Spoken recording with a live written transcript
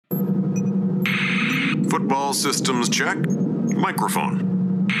Football systems check.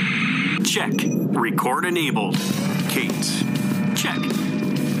 Microphone. Check. Record enabled. Kate. Check.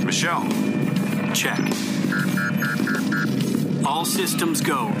 Michelle. Check. All systems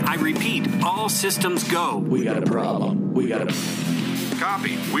go. I repeat, all systems go. We got a problem.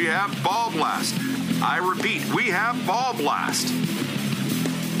 Copy. We have ball blast. I repeat, we have ball blast.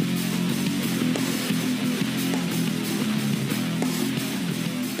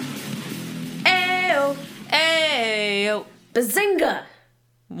 Ayo! Ayo. Bazinga!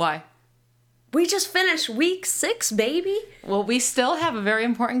 Why? We just finished week 6, baby. Well, we still have a very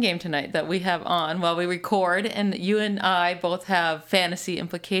important game tonight that we have on while we record, and you and I both have fantasy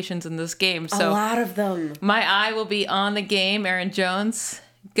implications in this game. So A lot of them. my eye will be on the game. Aaron Jones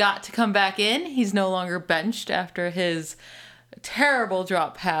got to come back in. He's no longer benched after his terrible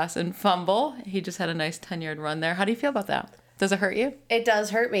drop pass and fumble. He just had a nice 10-yard run there. How do you feel about that? Does it hurt you? It does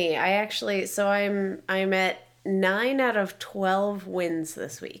hurt me. I'm at 9 out of 12 wins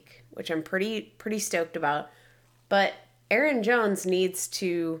this week, which I'm pretty stoked about. But Aaron Jones needs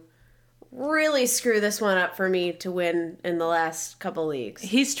to really screw this one up for me to win in the last couple leagues.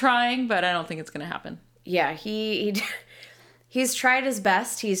 He's trying, but I don't think it's going to happen. Yeah, he's tried his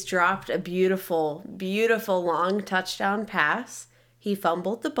best. He's dropped a beautiful, beautiful long touchdown pass. He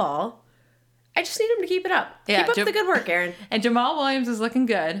fumbled the ball. I just need him to keep it up. Yeah, keep up the good work, Aaron. And Jamal Williams is looking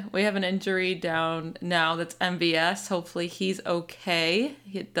good. We have an injury down now that's MVS. Hopefully he's okay.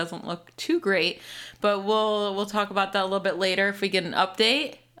 It doesn't look too great, but we'll talk about that a little bit later if we get an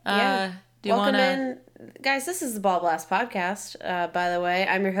update. Yeah. Do you Welcome wanna... in. Guys, this is the Ball Blast Podcast, by the way.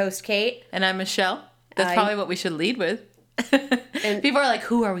 I'm your host, Kate. And I'm Michelle. That's probably what we should lead with. And people are like,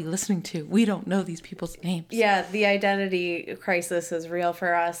 who are we listening to? We don't know these people's names. Yeah, the identity crisis is real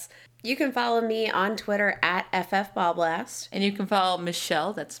for us. You can follow me on Twitter at FFBallblast. And you can follow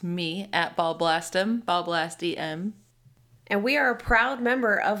Michelle, that's me, at Ballblastem, BallblastEM. And we are a proud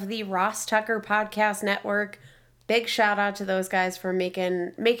member of the Ross Tucker Podcast Network. Big shout out to those guys for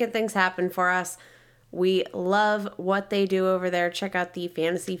making things happen for us. We love what they do over there. Check out the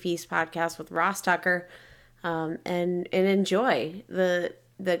Fantasy Feast podcast with Ross Tucker, and enjoy the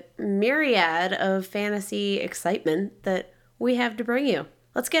myriad of fantasy excitement that we have to bring you.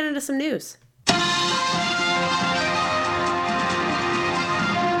 Let's get into some news.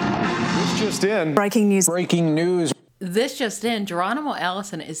 This just in. Breaking news. This just in, Geronimo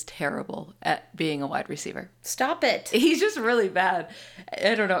Allison is terrible at being a wide receiver. Stop it. He's just really bad.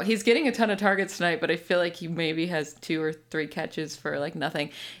 I don't know. He's getting a ton of targets tonight, but I feel like he maybe has 2 or 3 catches for like nothing.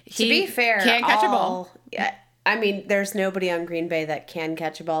 To be fair, can't catch a ball. Yeah, I mean, there's nobody on Green Bay that can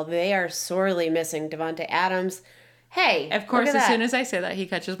catch a ball. They are sorely missing Devontae Adams. Hey, Of course, look at as that. soon as I say that, he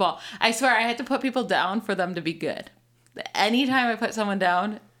catches ball. I swear, I had to put people down for them to be good. Anytime I put someone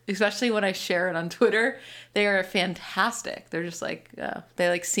down, especially when I share it on Twitter, they are fantastic. They're just like, they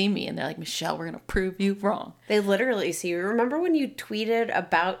like see me and they're like, Michelle, we're going to prove you wrong. They literally see you. Remember when you tweeted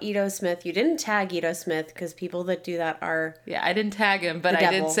about Ito Smith? You didn't tag Ito Smith because people that do that are... Yeah, I didn't tag him, but The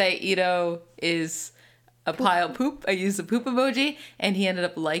I devil. did say Ito is a pile of poop. I used the poop emoji, and he ended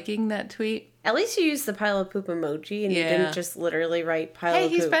up liking that tweet. At least you used the pile of poop emoji and you Yeah. didn't just literally write pile Hey,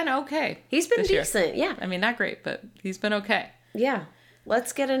 of poop. he's been okay. He's been this year. decent, yeah. I mean, not great, but he's been okay. Yeah.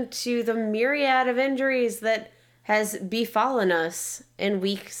 Let's get into the myriad of injuries that has befallen us in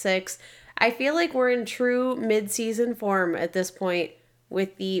week 6. I feel like we're in true mid-season form at this point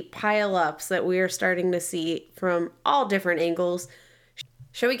with the pile-ups that we are starting to see from all different angles.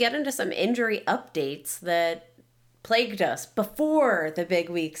 Shall we get into some injury updates that plagued us before the big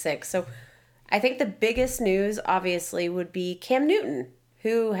week 6? So I think the biggest news, obviously, would be Cam Newton,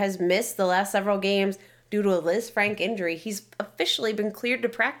 who has missed the last several games due to a Liz Frank injury. He's officially been cleared to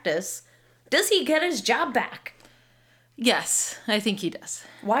practice. Does he get his job back? Yes, I think he does.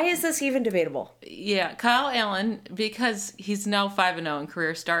 Why is this even debatable? Yeah, Kyle Allen, because he's now 5-0 in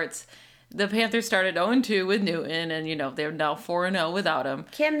career starts. The Panthers started 0-2 with Newton, and, they're now 4-0 without him.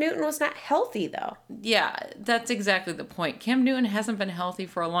 Cam Newton was not healthy, though. Yeah, that's exactly the point. Cam Newton hasn't been healthy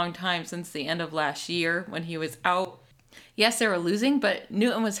for a long time, since the end of last year when he was out. Yes, they were losing, but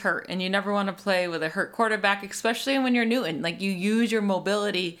Newton was hurt, and you never want to play with a hurt quarterback, especially when you're Newton. Like, you use your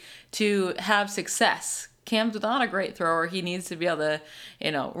mobility to have success. Cam's not a great thrower. He needs to be able to,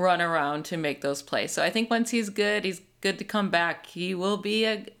 run around to make those plays. So I think once he's good to come back. He will be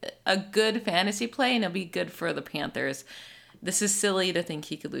a good fantasy play, and he'll be good for the Panthers. This is silly to think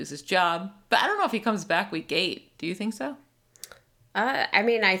he could lose his job, but I don't know if he comes back week 8. Do you think so?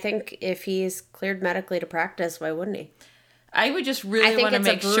 I think if he's cleared medically to practice, why wouldn't he? I would just really want to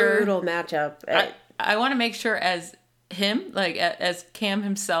make sure. I think it's a brutal matchup. I want to make sure as him, like as Cam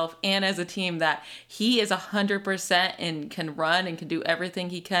himself and as a team, that he is 100% and can run and can do everything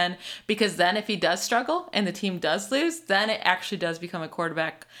he can, because then if he does struggle and the team does lose, then it actually does become a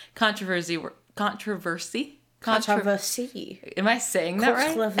quarterback controversy. Am I saying that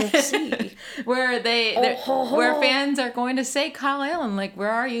right? where fans are going to say, Kyle Allen, like, where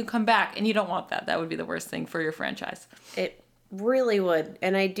are you? Come back. And you don't want that. That would be the worst thing for your franchise. It really would.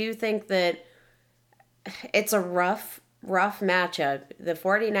 And I do think that it's a rough matchup. The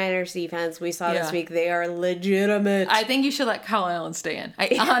 49ers defense we saw this week, they are legitimate. I think you should let Kyle Allen stay in.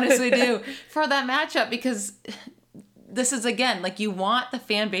 I honestly do. For that matchup, because this is, again, like, you want the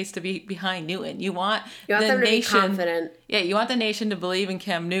fan base to be behind Newton. You want the them nation to be confident. Yeah, you want the nation to believe in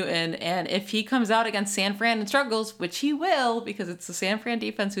Cam Newton. And if he comes out against San Fran and struggles, which he will, because it's the San Fran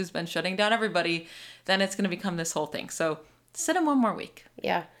defense who's been shutting down everybody, then it's going to become this whole thing. So sit him one more week.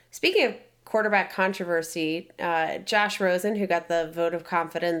 Yeah. Speaking of quarterback controversy, Josh Rosen, who got the vote of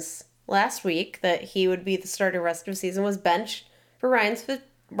confidence last week that he would be the starter rest of the season, was benched for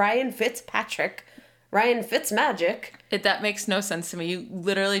Ryan Fitzpatrick. Ryan Fitzmagic. That makes no sense to me. You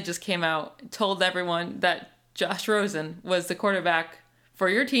literally just came out, told everyone that Josh Rosen was the quarterback for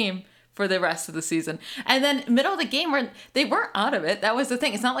your team for the rest of the season. And then middle of the game, where they weren't out of it. That was the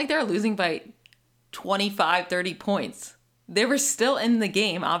thing. It's not like they were losing by 25, 30 points. They were still in the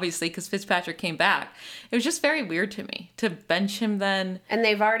game, obviously, because Fitzpatrick came back. It was just very weird to me to bench him then. And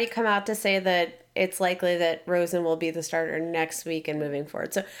they've already come out to say that it's likely that Rosen will be the starter next week and moving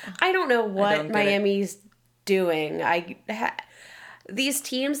forward. So I don't know what Miami's doing. These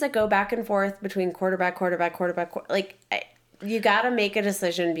teams that go back and forth between quarterback, you got to make a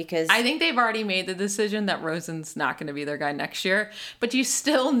decision, because I think they've already made the decision that Rosen's not going to be their guy next year. But you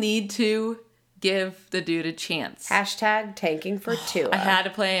still need to give the dude a chance. Hashtag tanking for Tua. I had to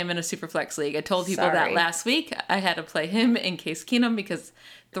play him in a Superflex league. I told people that last week. I had to play him in Case Keenum because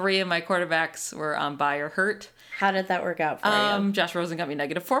 3 of my quarterbacks were on bye or hurt. How did that work out for you? Josh Rosen got me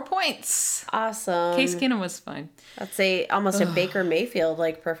 -4 points. Awesome. Case Keenum was fine. That's almost a Baker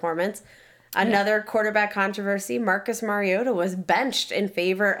Mayfield-like performance. Another quarterback controversy, Marcus Mariota was benched in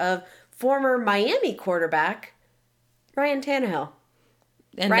favor of former Miami quarterback Ryan Tannehill.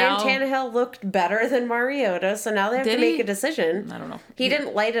 And Ryan Tannehill looked better than Mariota, so now they have to make a decision. I don't know. He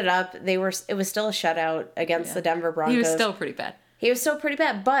didn't light it up. It was still a shutout against the Denver Broncos. He was still pretty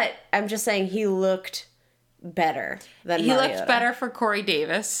bad. But I'm just saying he looked better than Mariota. He looked better for Corey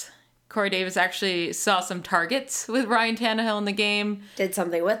Davis. Corey Davis actually saw some targets with Ryan Tannehill in the game. Did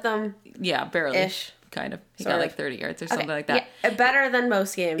something with them. Yeah, barely. Ish. Kind of. He got like 30 yards or something like that. Yeah, better than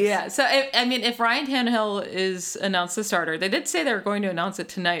most games. Yeah. So, if Ryan Tannehill is announced the starter, they did say they were going to announce it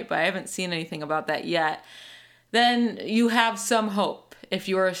tonight, but I haven't seen anything about that yet. Then you have some hope if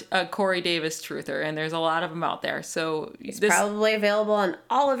you're a Corey Davis truther, and there's a lot of them out there. So he's probably available on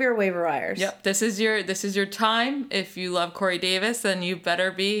all of your waiver wires. Yep. This is your time. If you love Corey Davis, then you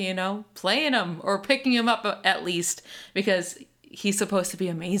better be, playing him or picking him up at least, because he's supposed to be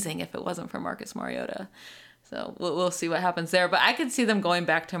amazing if it wasn't for Marcus Mariota. So we'll see what happens there. But I could see them going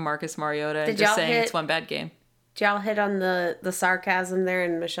back to Marcus Mariota and just saying it's one bad game. Did y'all hit on the sarcasm there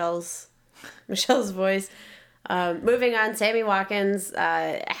in Michelle's voice? Moving on, Sammy Watkins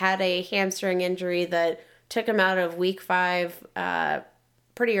had a hamstring injury that took him out of week 5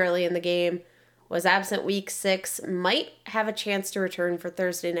 pretty early in the game. Was absent week 6. Might have a chance to return for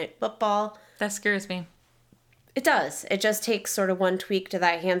Thursday Night Football. That scares me. It does. It just takes sort of one tweak to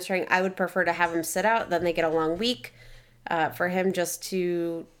that hamstring. I would prefer to have him sit out. Then they get a long week for him just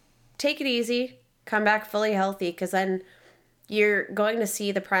to take it easy, come back fully healthy, because then you're going to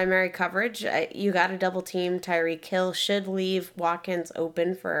see the primary coverage. You got to double team. Tyreek Hill should leave Watkins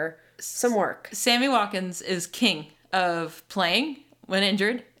open for some work. Sammy Watkins is king of playing when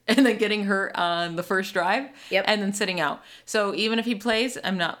injured and then getting hurt on the first drive and then sitting out. So even if he plays,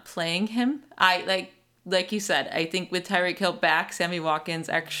 I'm not playing him. Like you said, I think with Tyreek Hill back, Sammy Watkins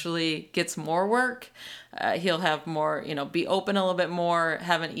actually gets more work. He'll have more, be open a little bit more,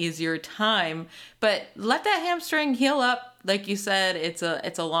 have an easier time. But let that hamstring heal up. Like you said, it's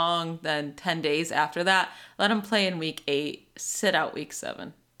a long, then 10 days after that. Let him play in week 8, sit out week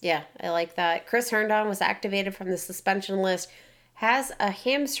 7. Yeah, I like that. Chris Herndon was activated from the suspension list, has a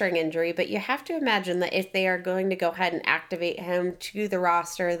hamstring injury, but you have to imagine that if they are going to go ahead and activate him to the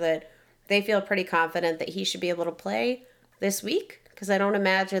roster, that they feel pretty confident that he should be able to play this week, because I don't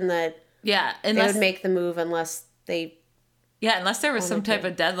imagine that they would make the move unless they... Yeah, unless there was some type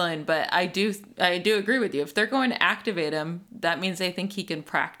of deadline. But I do agree with you. If they're going to activate him, that means they think he can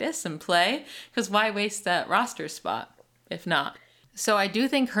practice and play, because why waste that roster spot if not? So I do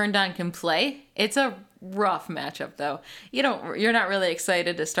think Herndon can play. It's a rough matchup, though. You're not really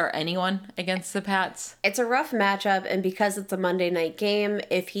excited to start anyone against the Pats. It's a rough matchup, and because it's a Monday night game,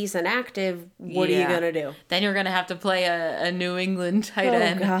 if he's inactive, what are you going to do? Then you're going to have to play a New England tight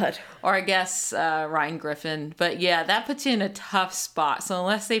end. Oh, God. Or I guess Ryan Griffin. But yeah, that puts you in a tough spot. So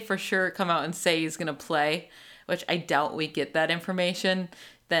unless they for sure come out and say he's going to play, which I doubt we get that information,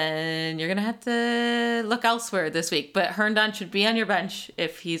 then you're going to have to look elsewhere this week. But Herndon should be on your bench.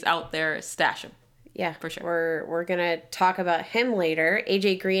 If he's out there, stash him. Yeah, for sure. We're going to talk about him later.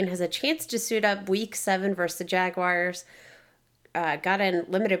 AJ Green has a chance to suit up week 7 versus the Jaguars. Got in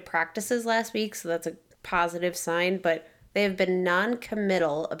limited practices last week, so that's a positive sign. But they have been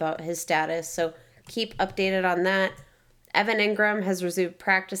non-committal about his status, so keep updated on that. Evan Ingram has resumed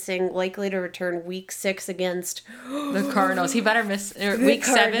practicing, likely to return week 6 against the Cardinals. He better miss week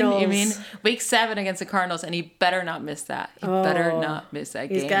Cardinals. 7. You mean week 7 against the Cardinals, and he better not miss that. He better not miss that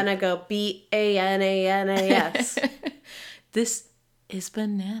game. He's gonna go BANANAS. This is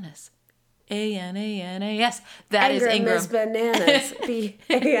bananas. ANANAS. That is Ingram Ingram. is bananas.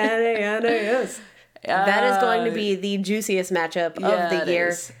 BANANAS. That is going to be the juiciest matchup of the year.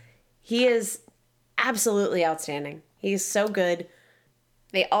 Is. He is absolutely outstanding. He's so good.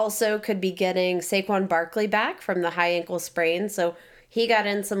 They also could be getting Saquon Barkley back from the high ankle sprain, so he got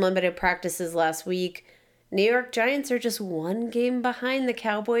in some limited practices last week. New York Giants are just one game behind the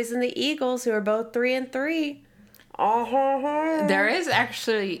Cowboys and the Eagles, who are both 3-3. There is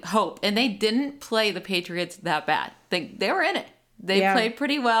actually hope, and they didn't play the Patriots that bad. They were in it. They played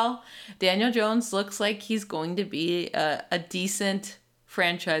pretty well. Daniel Jones looks like he's going to be a decent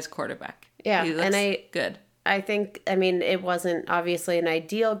franchise quarterback. Yeah, he looks good. I think, it wasn't obviously an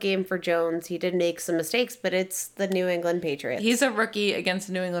ideal game for Jones. He did make some mistakes, but it's the New England Patriots. He's a rookie against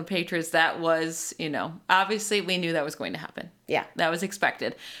the New England Patriots. That was, obviously we knew that was going to happen. Yeah. That was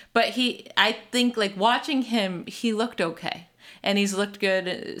expected. But I think, watching him, he looked okay. And he's looked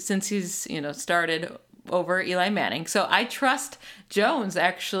good since he's, started over Eli Manning. So I trust Jones,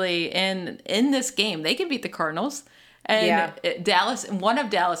 actually, in this game. They can beat the Cardinals. And Dallas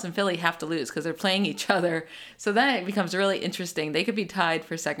and Philly have to lose because they're playing each other. So then it becomes really interesting. They could be tied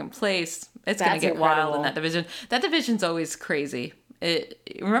for second place. It's going to get wild in that division. That division's always crazy.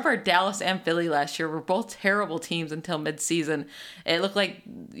 Remember Dallas and Philly last year were both terrible teams until midseason. It looked like,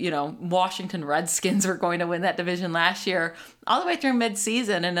 Washington Redskins were going to win that division last year all the way through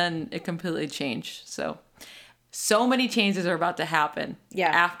midseason, and then it completely changed. So many changes are about to happen. Yeah.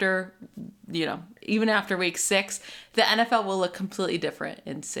 After, even after week 6, the NFL will look completely different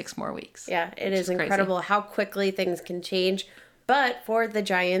in 6 more weeks. Yeah, it is incredible how quickly things can change. But for the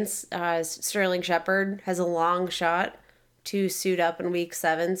Giants, Sterling Shepard has a long shot to suit up in week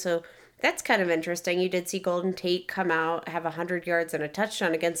 7. So that's kind of interesting. You did see Golden Tate come out, have 100 yards and a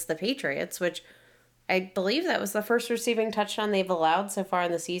touchdown against the Patriots, which I believe that was the first receiving touchdown they've allowed so far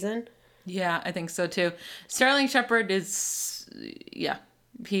in the season. Yeah, I think so too. Sterling Shepard is,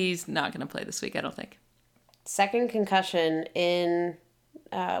 he's not going to play this week, I don't think. Second concussion in,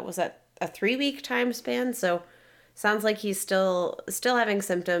 was that a 3-week time span? So sounds like he's still having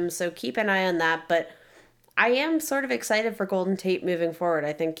symptoms, so keep an eye on that. But I am sort of excited for Golden Tate moving forward.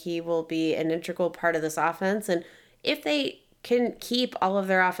 I think he will be an integral part of this offense. And if they can keep all of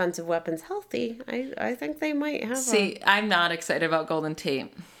their offensive weapons healthy, I think they might have I'm not excited about Golden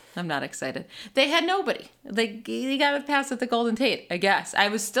Tate. I'm not excited. They had nobody. He got a pass at the Golden Tate, I guess. I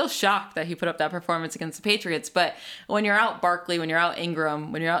was still shocked that he put up that performance against the Patriots. But when you're out Barkley, when you're out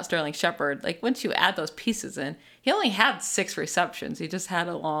Ingram, when you're out Sterling Shepard, once you add those pieces in, he only had 6 receptions. He just had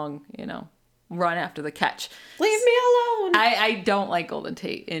a long, run after the catch. Leave me alone. I don't like Golden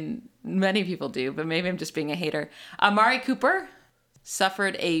Tate, and many people do, but maybe I'm just being a hater. Amari Cooper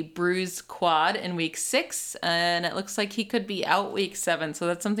suffered a bruised quad in week 6, and it looks like he could be out week 7. So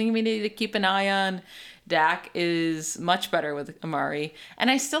that's something we need to keep an eye on. Dak is much better with Amari. And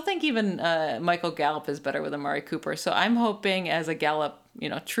I still think even Michael Gallup is better with Amari Cooper. So I'm hoping, as a Gallup,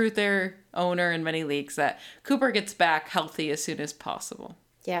 truther owner in many leagues, that Cooper gets back healthy as soon as possible.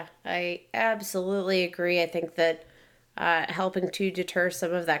 Yeah, I absolutely agree. I think that helping to deter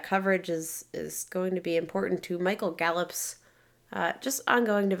some of that coverage is going to be important to Michael Gallup's just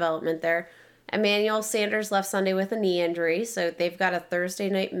ongoing development there. Emmanuel Sanders left Sunday with a knee injury, so they've got a Thursday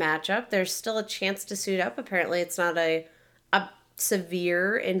night matchup. There's still a chance to suit up. Apparently, it's not a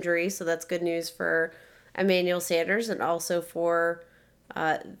severe injury, so that's good news for Emmanuel Sanders and also for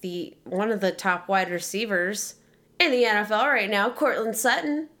one of the top wide receivers in the NFL right now, Courtland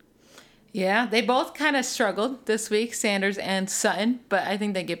Sutton. Yeah, they both kind of struggled this week, Sanders and Sutton, but I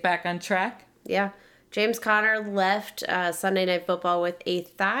think they get back on track. Yeah. James Conner left Sunday Night Football with a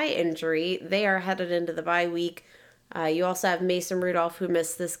thigh injury. They are headed into the bye week. You also have Mason Rudolph, who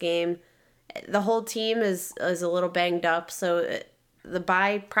missed this game. The whole team is a little banged up, so the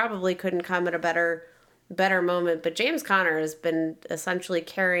bye probably couldn't come at a better moment. But James Conner has been essentially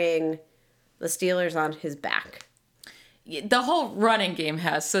carrying the Steelers on his back. The whole running game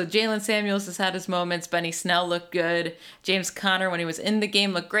has. So Jalen Samuels has had his moments. Benny Snell looked good. James Conner, when he was in the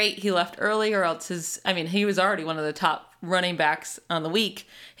game, looked great. He left early, or else he was already one of the top running backs on the week.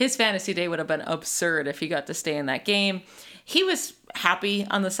 His fantasy day would have been absurd if he got to stay in that game. He was happy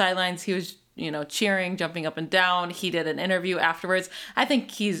on the sidelines. He was, cheering, jumping up and down. He did an interview afterwards. I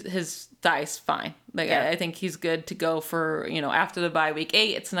think his thigh's fine. I think he's good to go for, after the bye week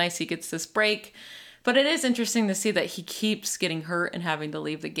 8. It's nice he gets this break. But it is interesting to see that he keeps getting hurt and having to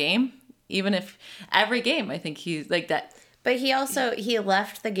leave the game. Even if every game, I think he's like that. But he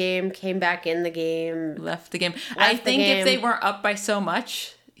left the game, came back in the game. Left the game. I think if they weren't up by so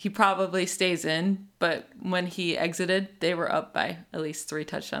much, he probably stays in. But when he exited, they were up by at least 3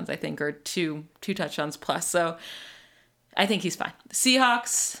 touchdowns, I think, or two touchdowns plus. So I think he's fine.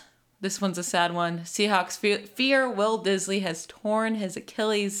 Seahawks, this one's a sad one. Seahawks fear Will Disley has torn his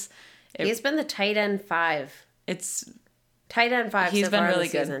Achilles. He's been the tight end 5. It's tight end 5. He's so been far really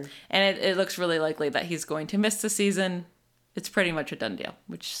this good, season. and it looks really likely that he's going to miss the season. It's pretty much a done deal,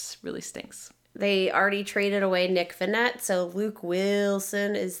 which really stinks. They already traded away Nick Vannett, so Luke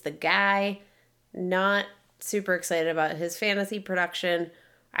Wilson is the guy. Not super excited about his fantasy production.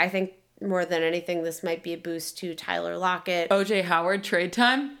 I think more than anything, this might be a boost to Tyler Lockett. OJ Howard trade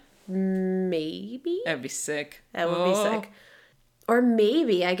time? Maybe. That'd be sick. That would be sick. Or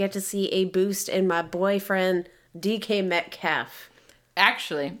maybe I get to see a boost in my boyfriend, DK Metcalf.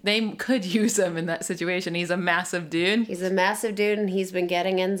 Actually, they could use him in that situation. He's a massive dude. He's a massive dude, and he's been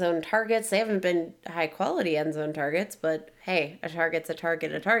getting end zone targets. They haven't been high-quality end zone targets, but hey, a target's a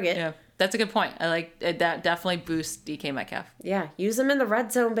target, a target. Yeah, that's a good point. I like that. Definitely boosts DK Metcalf. Yeah, use him in the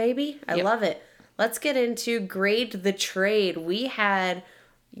red zone, baby. I love it. Let's get into Grade the Trade. We had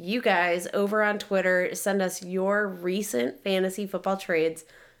you guys over on Twitter send us your recent fantasy football trades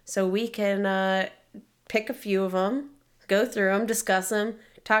so we can pick a few of them, go through them, discuss them,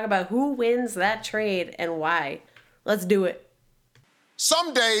 talk about who wins that trade and why. Let's do it.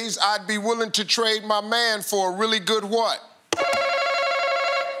 Some days I'd be willing to trade my man for a really good what?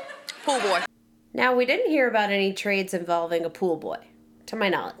 Pool boy. Now, we didn't hear about any trades involving a pool boy, to my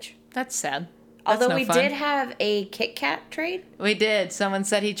knowledge. That's sad. That's Although no we fun. did have a Kit Kat trade. We did. Someone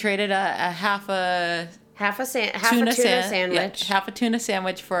said he traded a half a tuna sandwich. Yeah, half a tuna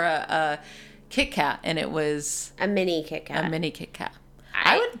sandwich for a Kit Kat, and it was a mini Kit Kat. A mini Kit Kat.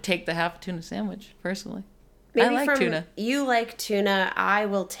 I would take the half tuna sandwich, personally. Maybe I like tuna. You like tuna. I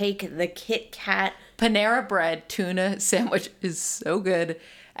will take the Kit Kat. Panera Bread tuna sandwich is so good.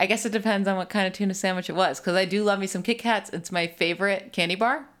 I guess it depends on what kind of tuna sandwich it was, because I do love me some Kit Kats. It's my favorite candy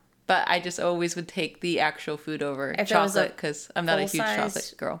bar. But I just always would take the actual food over chocolate because I'm not a huge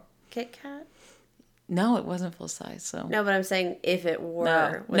chocolate girl. Kit Kat? No, it wasn't full size. So no, but I'm saying if it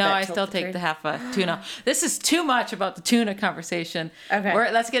were. No, I still take the half a tuna. This is too much about the tuna conversation. Okay.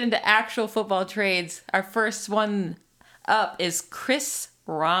 Let's get into actual football trades. Our first one up is Chris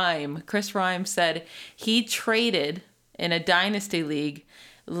Rhyme. Chris Rhyme said he traded in a dynasty league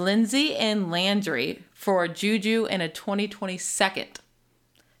Lindsey and Landry for Juju and a 2020 second.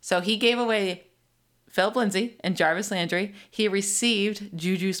 So he gave away Philip Lindsay and Jarvis Landry. He received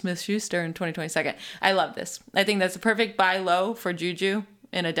Juju Smith-Schuster in 2022. I love this. I think that's a perfect buy low for Juju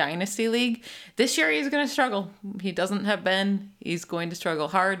in a dynasty league. This year he's going to struggle. He doesn't have been. He's going to struggle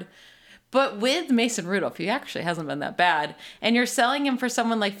hard. But with Mason Rudolph, he actually hasn't been that bad. And you're selling him for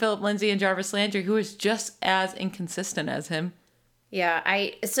someone like Philip Lindsay and Jarvis Landry, who is just as inconsistent as him. Yeah,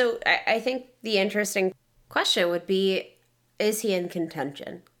 I think the interesting question would be, is he in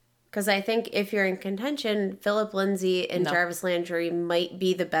contention? Because I think if you're in contention, Philip Lindsay and Jarvis Landry might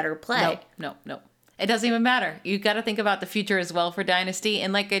be the better play. No. It doesn't even matter. You got to think about the future as well for Dynasty.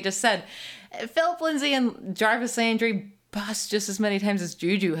 And like I just said, Philip Lindsay and Jarvis Landry bust just as many times as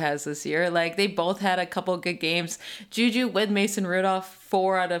Juju has this year. Like, they both had a couple good games. Juju with Mason Rudolph 3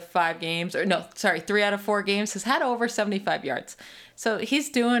 out of 4 games has had over 75 yards. So he's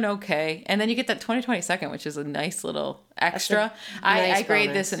doing okay. And then you get that 2022, which is a nice little extra. I grade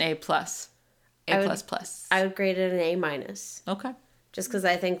bonus. this an A+. A++. I would grade it an A-. Okay. Just because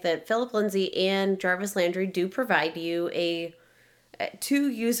I think that Philip Lindsay and Jarvis Landry do provide you two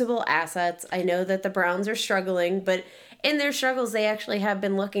usable assets. I know that the Browns are struggling, but in their struggles, they actually have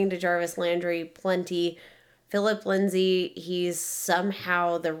been looking to Jarvis Landry plenty. Philip Lindsay, he's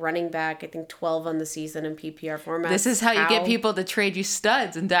somehow the running back, I think 12 on the season in PPR format. This is how you get people to trade you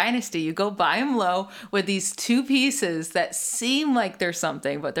studs in Dynasty. You go buy them low with these two pieces that seem like they're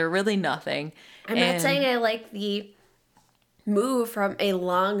something, but they're really nothing. I'm not saying I like the move from a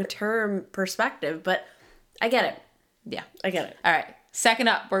long-term perspective, but I get it. Yeah. I get it. All right. Second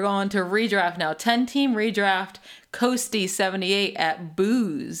up, we're going to redraft now. 10-team redraft. Coasty78 at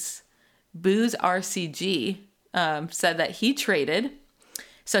Booze RCG said that he traded.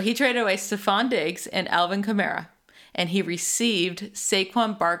 So he traded away Stephon Diggs and Alvin Kamara. And he received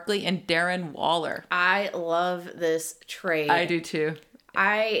Saquon Barkley and Darren Waller. I love this trade. I do too.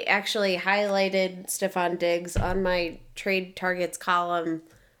 I actually highlighted Stephon Diggs on my trade targets column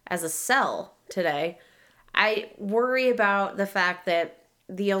as a sell today. I worry about the fact that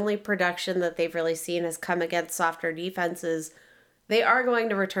the only production that they've really seen has come against softer defenses. They are going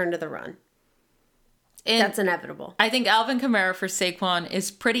to return to the run. And that's inevitable. I think Alvin Kamara for Saquon is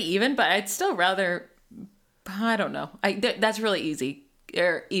pretty even, but I'd still rather, I don't know. That's really easy.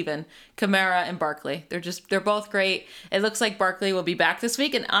 Or even Kamara and Barkley. They're both great. It looks like Barkley will be back this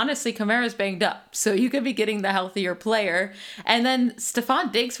week, and honestly, Kamara's banged up, so you could be getting the healthier player. And then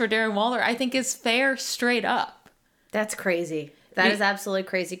Stephon Diggs for Darren Waller, I think is fair straight up. That's crazy. That is absolutely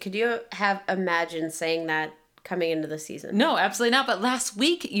crazy. Could you have imagined saying that coming into the season? No, absolutely not. But last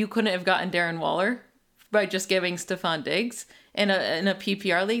week you couldn't have gotten Darren Waller by just giving Stephon Diggs. In a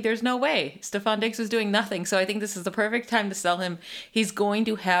PPR league, there's no way. Stephon Diggs was doing nothing. So I think this is the perfect time to sell him. He's going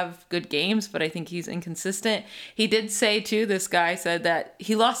to have good games, but I think he's inconsistent. He did say, too, this guy said that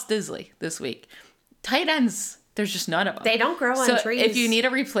he lost Disley this week. Tight ends, there's just none of them. They don't grow on trees. If you need a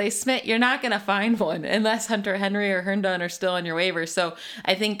replacement, you're not going to find one unless Hunter Henry or Herndon are still on your waiver. So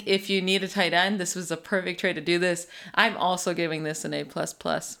I think if you need a tight end, this was a perfect trade to do this. I'm also giving this an A++.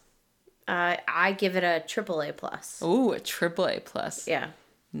 I give it a AAA+. Ooh, a AAA+. Yeah.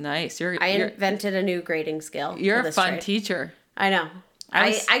 Nice. I invented a new grading scale. You're a fun trade. teacher. I know.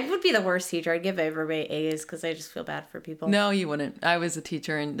 I would be the worst teacher. I'd give everybody A's because I just feel bad for people. No, you wouldn't. I was a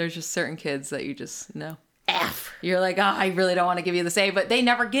teacher, and there's just certain kids that you just know. F. You're like, I really don't want to give you this A, but they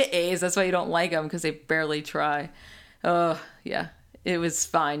never get A's. That's why you don't like them, because they barely try. Oh, yeah. It was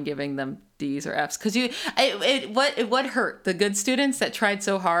fine giving them D's or F's because it would hurt the good students that tried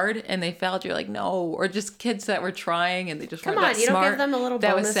so hard and they failed. You're like, no, or just kids that were trying and they just weren't that smart. Come on, you don't give them a little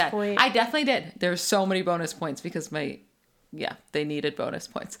that bonus was sad. point. I definitely did. There were so many bonus points because they needed bonus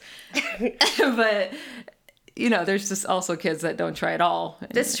points. But there's just also kids that don't try at all.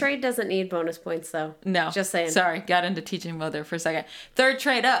 This trade doesn't need bonus points though. No, just saying. Sorry, got into teaching mode there for a second. Third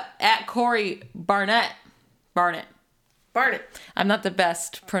trade up at Corey Barnett. I'm not the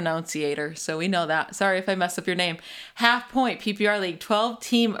best pronunciator, so we know that. Sorry if I mess up your name. Half point PPR League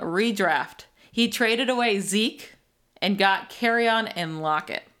 12-team redraft. He traded away Zeke and got Kerryon and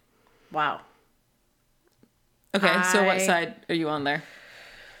Lockett. Wow. Okay, so what side are you on there?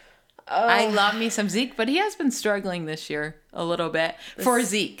 I love me some Zeke, but he has been struggling this year a little bit. For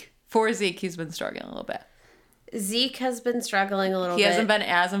Zeke, he's been struggling a little bit. Zeke has been struggling a little bit. He hasn't been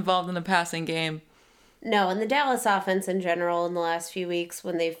as involved in the passing game. No, and the Dallas offense in general in the last few weeks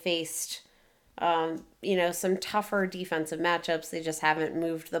when they've faced, some tougher defensive matchups, they just haven't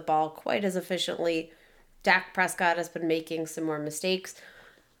moved the ball quite as efficiently. Dak Prescott has been making some more mistakes.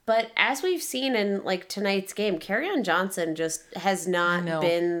 But as we've seen in, tonight's game, Kerryon Johnson just has not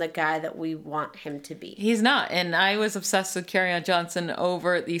been the guy that we want him to be. He's not, and I was obsessed with Kerryon Johnson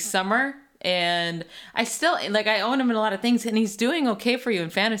over the summer. And I still, I own him in a lot of things, and he's doing okay for you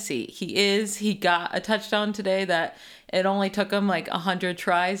in fantasy. He got a touchdown today that it only took him 100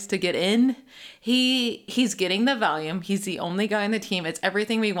 tries to get in. He's getting the volume. He's the only guy on the team. It's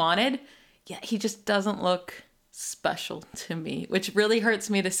everything we wanted. Yet he just doesn't look special to me, which really hurts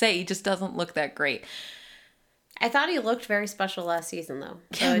me to say. He just doesn't look that great. I thought he looked very special last season, though.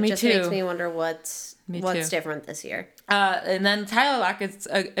 So yeah, it just too. makes me wonder what's different this year. And then Tyler Lockett's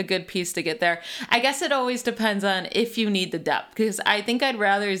a good piece to get there. I guess it always depends on if you need the depth, because I think I'd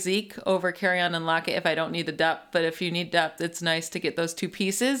rather Zeke over Kerryon and Lockett if I don't need the depth. But if you need depth, it's nice to get those two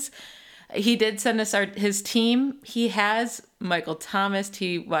pieces. He did send us his team. He has Michael Thomas,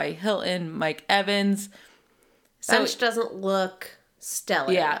 T.Y. Hilton, Mike Evans. Bench doesn't look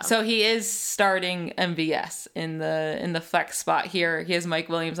stellar. Yeah, though. So he is starting MVS in the flex spot here. He has Mike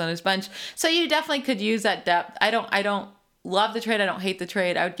Williams on his bench, so you definitely could use that depth. I don't love the trade. I don't hate the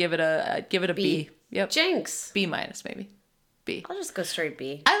trade. I would give it a B. Yep. Jinx. B- maybe. B. I'll just go straight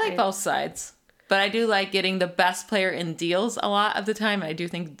B. I like both sides, but I do like getting the best player in deals a lot of the time. I do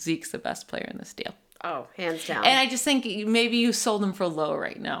think Zeke's the best player in this deal. Oh, hands down. And I just think maybe you sold him for low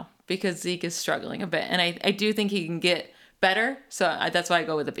right now because Zeke is struggling a bit. And I do think he can get better. So that's why I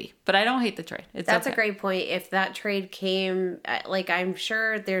go with a B. But I don't hate the trade. That's okay. A great point. If that trade came, like, I'm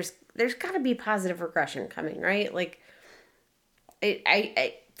sure there's got to be positive regression coming, right? Like,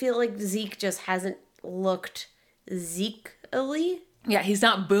 I feel like Zeke just hasn't looked Zeke-ly. Yeah, he's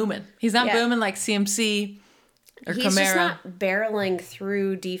not booming. He's not booming like CMC or He's Kamara. Just not barreling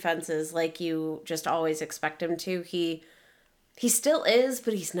through defenses like you just always expect him to. He still is,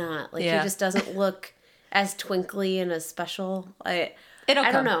 but he's not. Like, he just doesn't look as twinkly and as special. I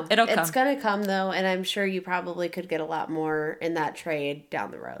don't know. It's going to come, though, and I'm sure you probably could get a lot more in that trade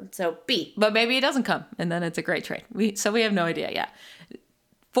down the road. So, B. But maybe it doesn't come, and then it's a great trade. So we have no idea yet.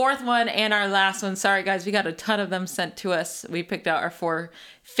 Fourth one and our last one. Sorry, guys. We got a ton of them sent to us. We picked out our 4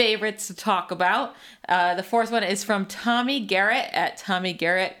 favorites to talk about. The fourth one is from Tommy Garrett at Tommy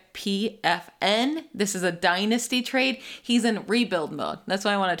Garrett PFN. This is a dynasty trade. He's in rebuild mode. That's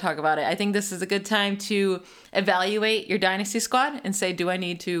why I want to talk about it. I think this is a good time to evaluate your dynasty squad and say, do I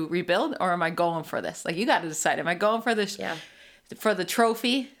need to rebuild or am I going for this? Like, you got to decide. Am I going for this for the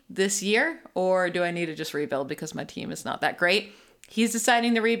trophy this year, or do I need to just rebuild because my team is not that great? He's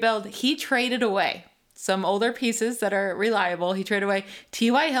deciding to rebuild. He traded away some older pieces that are reliable. He traded away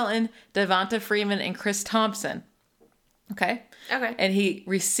T.Y. Hilton, Devonta Freeman, and Chris Thompson. Okay. And he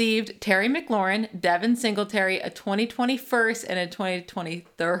received Terry McLaurin, Devin Singletary, a 2020 first, and a 2020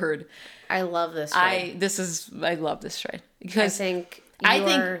 third. I love this trade. I love this trade. Because I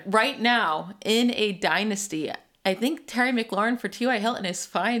think right now, in a dynasty, I think Terry McLaurin for T.Y. Hilton is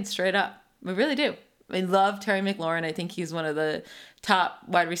fine straight up. We really do. I love Terry McLaurin. I think he's one of the top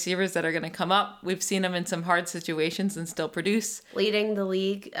wide receivers that are going to come up. We've seen him in some hard situations and still produce. Leading the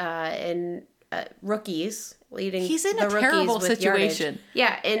league in rookies. He's in a terrible situation. Yardage.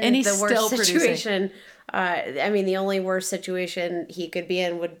 Yeah, and he's the worst still situation. The only worst situation he could be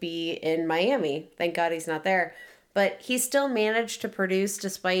in would be in Miami. Thank God he's not there. But he's still managed to produce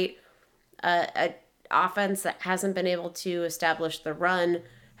despite an offense that hasn't been able to establish the run,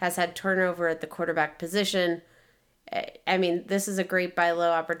 has had turnover at the quarterback position. This is a great buy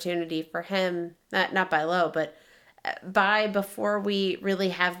low opportunity for him. Not buy low, but buy before we really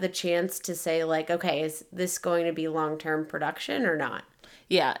have the chance to say, like, okay, is this going to be long-term production or not?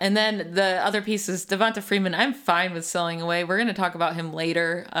 Yeah, and then the other piece is Devonta Freeman. I'm fine with selling away. We're going to talk about him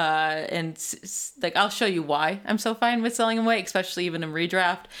later, and I'll show you why I'm so fine with selling away, especially even in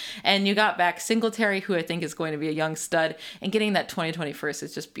redraft. And you got back Singletary, who I think is going to be a young stud, and getting that 2020 first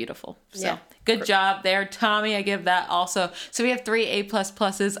is just beautiful. So good job there, Tommy. I give that also. So we have 3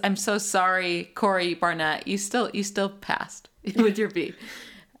 A++s. I'm so sorry, Corey Barnett. You still passed with your B.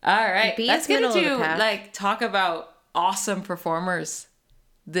 All right, let's get into talk about awesome performers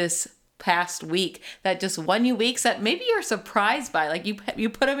this past week that just won you weeks that maybe you're surprised by. Like, you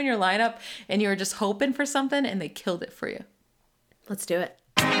put them in your lineup and you were just hoping for something and they killed it for you. Let's do it.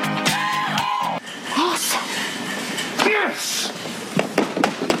 Awesome. Yes.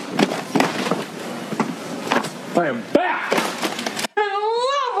 I am back.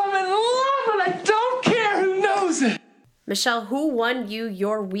 I love him. I don't care who knows it. Michelle, who won you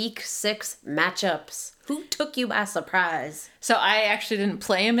your week 6 matchups? Who took you by surprise? So I actually didn't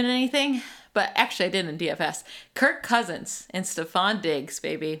play him in anything, but actually I did in DFS. Kirk Cousins and Stephon Diggs,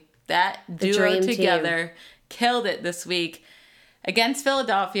 baby. That duo together killed it this week against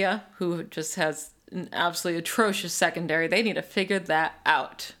Philadelphia, who just has an absolutely atrocious secondary. They need to figure that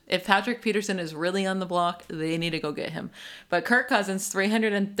out. If Patrick Peterson is really on the block, they need to go get him. But Kirk Cousins,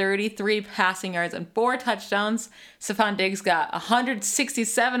 333 passing yards and 4 touchdowns. Stephon Diggs got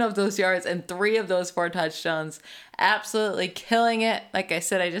 167 of those yards and 3 of those 4 touchdowns. Absolutely killing it. Like I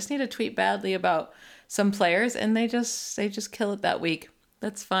said, I just need to tweet badly about some players, and they just kill it that week.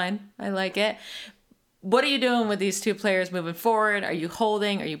 That's fine. I like it. What are you doing with these 2 players moving forward? Are you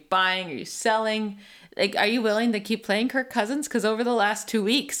holding? Are you buying? Are you selling? Like, are you willing to keep playing Kirk Cousins? Because over the last 2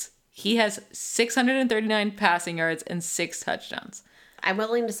 weeks, he has 639 passing yards and 6 touchdowns. I'm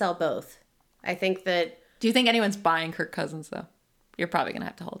willing to sell both. I think that... Do you think anyone's buying Kirk Cousins, though? You're probably going to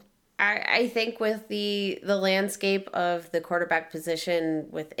have to hold. I think with the landscape of the quarterback position,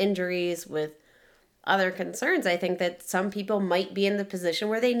 with injuries, with other concerns, I think that some people might be in the position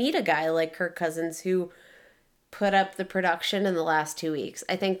where they need a guy like Kirk Cousins who put up the production in the last 2 weeks.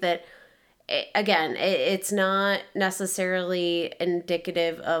 I think that, again, it's not necessarily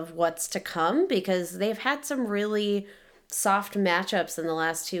indicative of what's to come because they've had some really soft matchups in the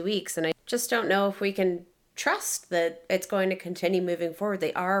last 2 weeks, and I just don't know if we can trust that it's going to continue moving forward.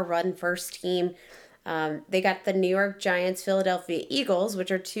 They are a run-first team. They got the New York Giants, Philadelphia Eagles, which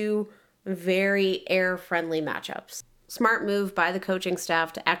are 2 very air-friendly matchups. Smart move by the coaching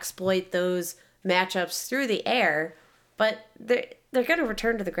staff to exploit those matchups through the air, but they're going to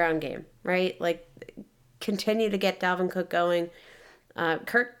return to the ground game, right? Like, continue to get Dalvin Cook going.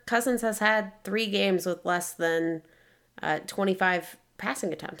 Kirk Cousins has had 3 games with less than 25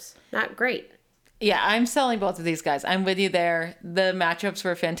 passing attempts. Not great. Yeah, I'm selling both of these guys. I'm with you there. The matchups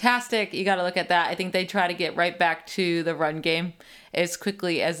were fantastic. You got to look at that. I think they try to get right back to the run game as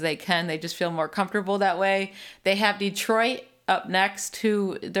quickly as they can. They just feel more comfortable that way. They have Detroit up next,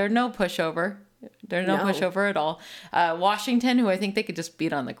 who they're no pushover. They're no pushover at all. Washington, who I think they could just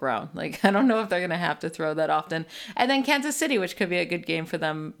beat on the ground. Like, I don't know if they're going to have to throw that often. And then Kansas City, which could be a good game for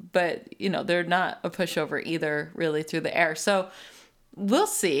them. But, they're not a pushover either, really, through the air. So we'll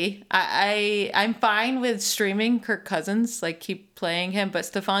see. I'm fine with streaming Kirk Cousins, like keep playing him. But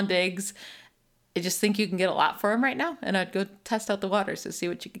Stephon Diggs, I just think you can get a lot for him right now. And I'd go test out the waters to see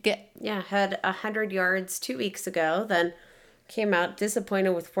what you could get. Yeah, had 100 yards 2 weeks ago. Then came out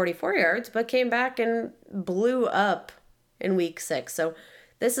disappointed with 44 yards, but came back and blew up in week 6. So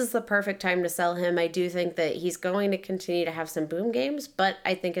this is the perfect time to sell him. I do think that he's going to continue to have some boom games, but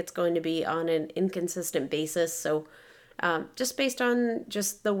I think it's going to be on an inconsistent basis. So just based on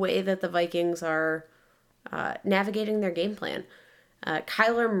just the way that the Vikings are navigating their game plan.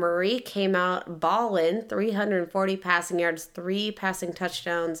 Kyler Murray came out ballin', 340 passing yards, 3 passing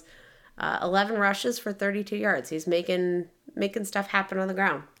touchdowns, 11 rushes for 32 yards. He's making stuff happen on the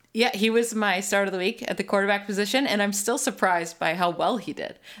ground. Yeah, he was my start of the week at the quarterback position, and I'm still surprised by how well he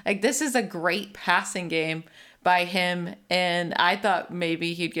did. Like, this is a great passing game by him, and I thought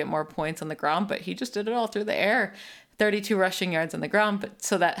maybe he'd get more points on the ground, but he just did it all through the air. 32 rushing yards on the ground, but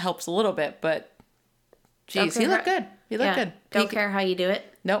so that helps a little bit, but geez, he looked good. He looked good. Don't care how you do it.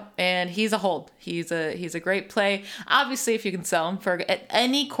 Nope, and he's a hold. He's a great play. Obviously, if you can sell him for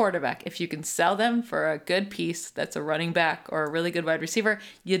any quarterback, if you can sell them for a good piece that's a running back or a really good wide receiver,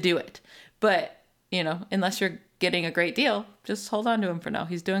 you do it. But, unless you're getting a great deal, just hold on to him for now.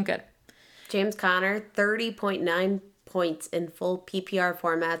 He's doing good. James Conner, 30.9 points in full PPR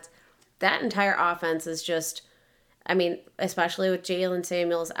formats. That entire offense is just, especially with Jalen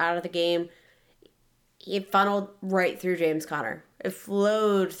Samuels out of the game, it funneled right through James Conner. It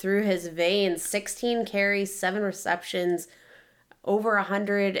flowed through his veins. 16 carries, 7 receptions, over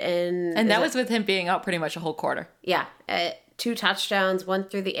 100 and that was with him being out pretty much a whole quarter. Yeah, 2 touchdowns, 1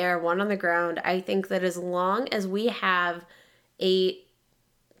 through the air, 1 on the ground. I think that as long as we have a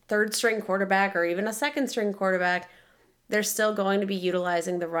third-string quarterback or even a second-string quarterback, they're still going to be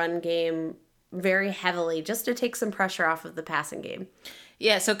utilizing the run game very heavily just to take some pressure off of the passing game.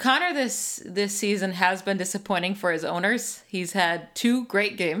 Yeah, so Connor this season has been disappointing for his owners. He's had 2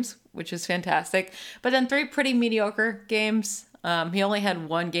 great games, which is fantastic, but then 3 pretty mediocre games. He only had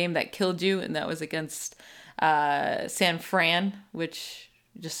 1 game that killed you, and that was against San Fran, which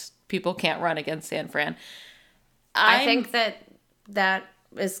just people can't run against San Fran. I think that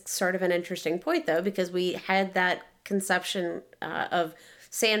is sort of an interesting point, though, because we had that conception of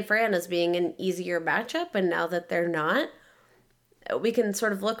San Fran as being an easier matchup, and now that they're not, we can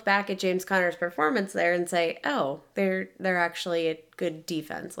sort of look back at James Conner's performance there and say, oh, they're actually a good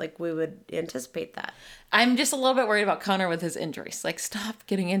defense. Like, we would anticipate that. I'm just a little bit worried about Conner with his injuries. Like, stop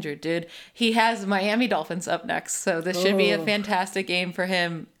getting injured, dude. He has Miami Dolphins up next, so this should be a fantastic game for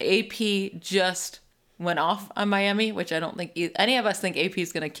him. AP just went off on Miami, which I don't think any of us think AP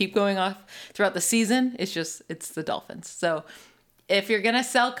is going to keep going off throughout the season. It's the Dolphins. So if you're going to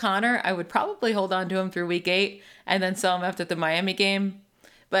sell Conner, I would probably hold on to him through week 8 and then sell him after the Miami game.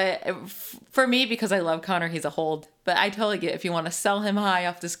 But for me, because I love Conner, he's a hold. But I totally get if you want to sell him high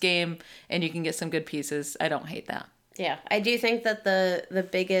off this game and you can get some good pieces, I don't hate that. Yeah, I do think that the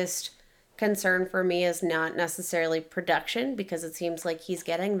biggest concern for me is not necessarily production, because it seems like he's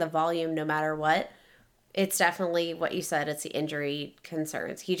getting the volume no matter what. It's definitely what you said. It's the injury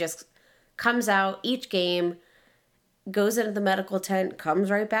concerns. He just comes out each game, goes into the medical tent, comes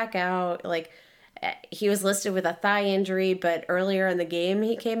right back out. Like, he was listed with a thigh injury, but earlier in the game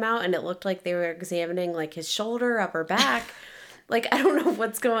he came out and it looked like they were examining like his shoulder, upper back. Like, I don't know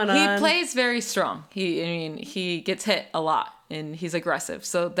what's going on. He plays very strong. He gets hit a lot and he's aggressive.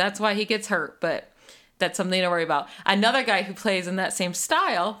 So that's why he gets hurt, but that's something to worry about. Another guy who plays in that same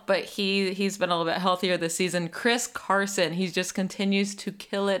style, but he's been a little bit healthier this season, Chris Carson. He just continues to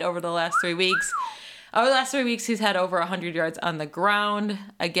kill it over the last 3 weeks. Over the last 3 weeks, he's had over 100 yards on the ground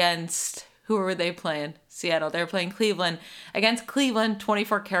against, who were they playing? Seattle. They were playing Cleveland. Against Cleveland,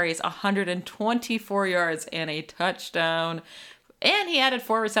 24 carries, 124 yards, and a touchdown. And he added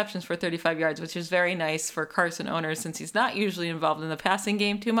 4 receptions for 35 yards, which is very nice for Carson owners since he's not usually involved in the passing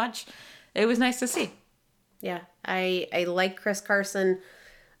game too much. It was nice to see. Yeah, I like Chris Carson.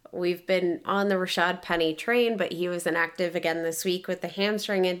 We've been on the Rashad Penny train, but he was inactive again this week with the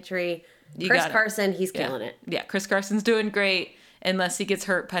hamstring injury. Chris Carson, he's killing it. Yeah, Chris Carson's doing great. Unless he gets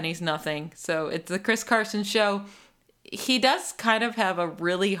hurt, Penny's nothing. So it's the Chris Carson show. He does kind of have a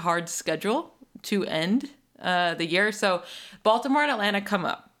really hard schedule to end the year. So Baltimore and Atlanta come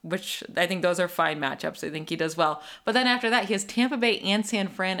up, which I think those are fine matchups. I think he does well. But then after that, he has Tampa Bay and San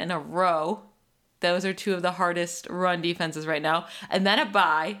Fran in a row. Those are 2 of the hardest run defenses right now. And then a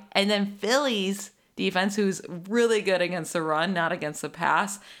bye. And then Philly's defense, who's really good against the run, not against the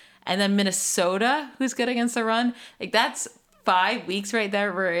pass. And then Minnesota, who's good against the run. Like, that's 5 weeks right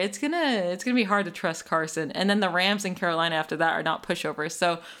there where it's gonna be hard to trust Carson. And then the Rams and Carolina after that are not pushovers.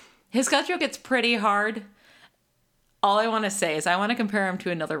 So his schedule gets pretty hard. All I want to say is I want to compare him to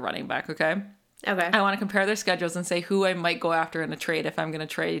another running back, okay? Okay. I want to compare their schedules and say who I might go after in a trade if I'm going to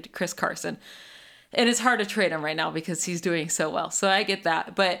trade Chris Carson. And it's hard to trade him right now because he's doing so well. So I get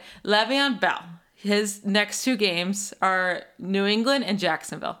that. But Le'Veon Bell, his next 2 games are New England and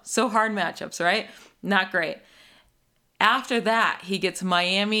Jacksonville. So hard matchups, right? Not great. After that, he gets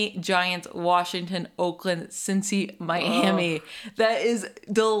Miami, Giants, Washington, Oakland, Cincy, Miami. Oh. That is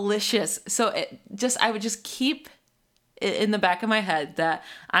delicious. So I would just keep it in the back of my head that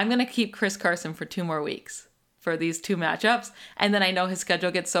I'm going to keep Chris Carson for 2 more weeks for these 2 matchups. And then I know his schedule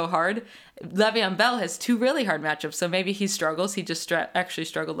gets so hard. Le'Veon Bell has 2 really hard matchups. So maybe he struggles. He just actually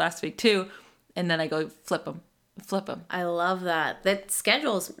struggled last week too. And then I go flip him. I love that. That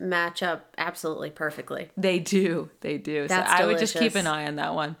schedules match up absolutely perfectly. They do. That's so delicious. I would just keep an eye on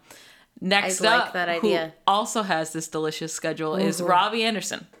that one. Next I up, like that idea. Who also has this delicious schedule is Robbie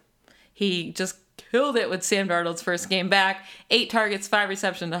Anderson. He just killed it with Sam Darnold's first game back. 8 targets, 5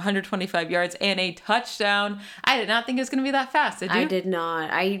 receptions, 125 yards, and a touchdown. I did not think it was going to be that fast, did you? I did not.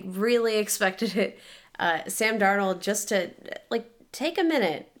 I really expected it. Sam Darnold just to, take a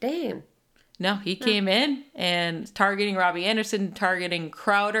minute. Damn. No, he came in and targeting Robbie Anderson, targeting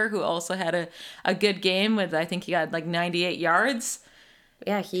Crowder, who also had a good game with, I think he got 98 yards.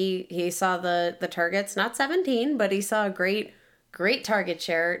 Yeah, he saw the targets, not 17, but he saw a great target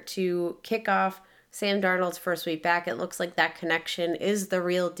share to kick off Sam Darnold's first week back. It looks like that connection is the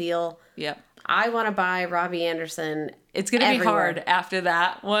real deal. Yep. I want to buy Robbie Anderson. It's going to be hard after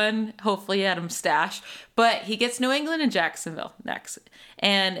that one. Hopefully he had him stashed. But he gets New England and Jacksonville next.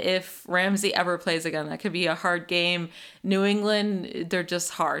 And if Ramsey ever plays again, that could be a hard game. New England, they're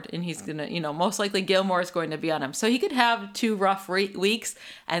just hard. And he's going to, most likely Gilmore is going to be on him. So he could have 2 rough weeks.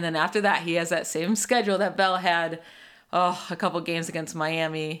 And then after that, he has that same schedule that Bell had. Oh, a couple games against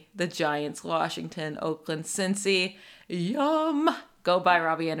Miami, the Giants, Washington, Oakland, Cincy. Yum. Go buy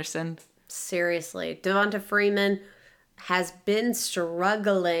Robbie Anderson. Seriously. Devonta Freeman has been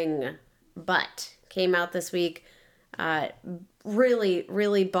struggling, but came out this week, really,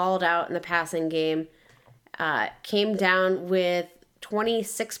 really balled out in the passing game. Came down with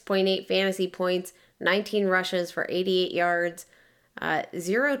 26.8 fantasy points, 19 rushes for 88 yards,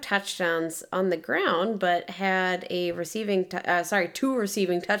 0 touchdowns on the ground, but had a 2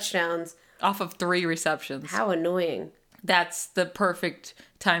 receiving touchdowns. Off of 3 receptions. How annoying. That's the perfect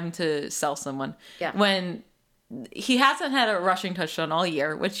time to sell someone. Yeah. When he hasn't had a rushing touchdown all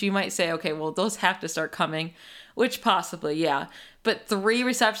year, which you might say, okay, well, those have to start coming, which possibly, yeah. But 3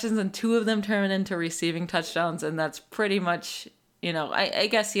 receptions and 2 of them turn into receiving touchdowns, and that's pretty much, I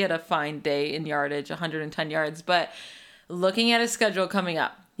guess he had a fine day in yardage, 110 yards. But looking at his schedule coming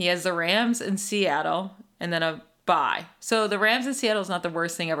up, he has the Rams in Seattle and then a bye. So the Rams in Seattle is not the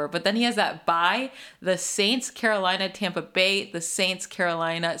worst thing ever, but then he has that bye, the Saints, Carolina, Tampa Bay, the Saints,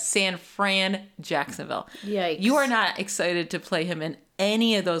 Carolina, San Fran, Jacksonville. Yikes. You are not excited to play him in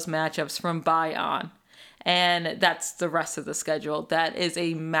any of those matchups from bye on. And that's the rest of the schedule. That is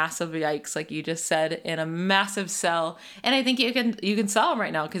a massive yikes, like you just said, and a massive sell. And I think you can sell him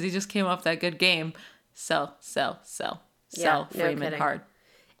right now because he just came off that good game. Sell. Yeah, Freeman hard.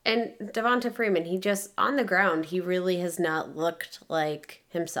 And Devonta Freeman, he just, on the ground, he really has not looked like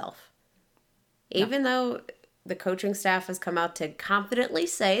himself. Even though the coaching staff has come out to confidently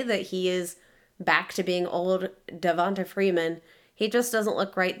say that he is back to being old Devonta Freeman, he just doesn't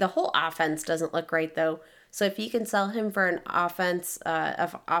look right. The whole offense doesn't look right, though. So if you can sell him for an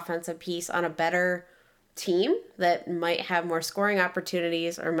offensive piece on a better team that might have more scoring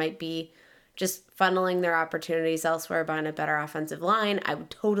opportunities or might be just funneling their opportunities elsewhere behind a better offensive line, I would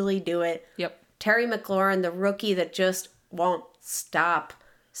totally do it. Yep. Terry McLaurin, the rookie that just won't stop.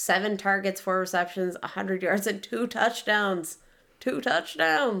 7 targets, 4 receptions, 100 yards, and 2 touchdowns. 2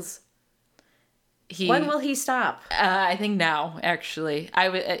 touchdowns. When will he stop? I think now, actually.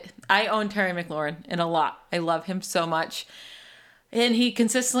 I own Terry McLaurin in a lot. I love him so much. And he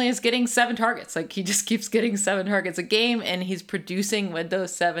consistently is getting 7 targets. Like, he just keeps getting 7 targets a game, and he's producing with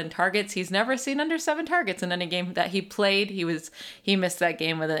those 7 targets. He's never seen under 7 targets in any game that he played. He missed that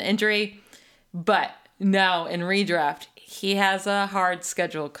game with an injury. But now in redraft, he has a hard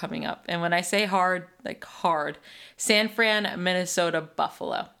schedule coming up. And when I say hard, like hard. San Fran, Minnesota,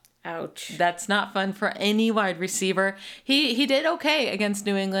 Buffalo. Ouch. That's not fun for any wide receiver. He did okay against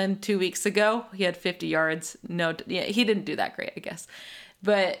New England 2 weeks ago. He had 50 yards. He didn't do that great, I guess.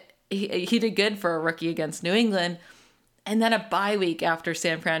 But he did good for a rookie against New England. And then a bye week after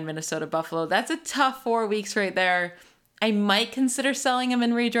San Fran, Minnesota, Buffalo. That's a tough 4 weeks right there. I might consider selling him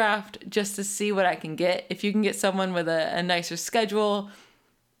in redraft just to see what I can get. If you can get someone with a nicer schedule,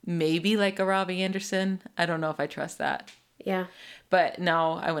 maybe like a Robbie Anderson. I don't know if I trust that. Yeah. But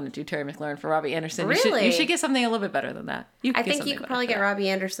no, I wouldn't do Terry McLaurin for Robbie Anderson. Really? You should get something a little bit better than that. I think you could probably get Robbie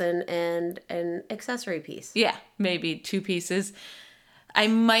Anderson and an accessory piece. Yeah, maybe 2 pieces. I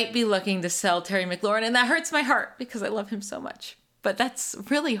might be looking to sell Terry McLaurin, and that hurts my heart because I love him so much. But that's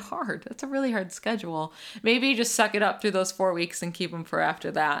really hard. That's a really hard schedule. Maybe you just suck it up through those 4 weeks and keep him for after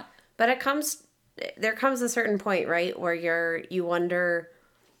that. But there comes a certain point, right, where you wonder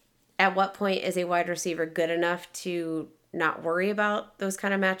at what point is a wide receiver good enough to not worry about those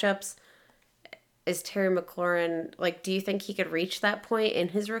kind of matchups. Is Terry McLaurin, like, do you think he could reach that point in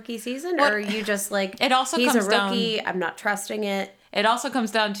his rookie season? Or are you just like, it also he's comes a rookie, I'm not trusting it? It also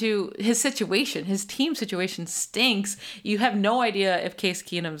comes down to his situation. His team situation stinks. You have no idea if Case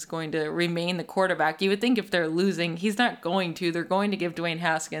Keenum's going to remain the quarterback. You would think if they're losing, he's not going to. They're going to give Dwayne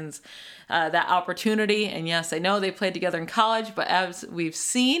Haskins that opportunity. And yes, I know they played together in college, but as we've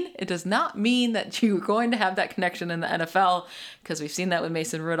seen, it does not mean that you're going to have that connection in the NFL, because we've seen that with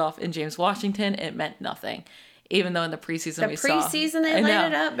Mason Rudolph and James Washington. It meant nothing. Even though in the preseason we saw. The preseason, they laid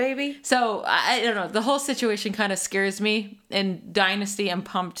it up, baby. So, I don't know. The whole situation kind of scares me. In Dynasty, I'm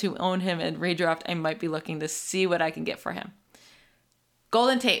pumped to own him. In redraft, I might be looking to see what I can get for him.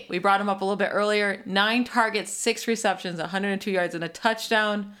 Golden Tate, we brought him up a little bit earlier. 9 targets, 6 receptions, 102 yards, and a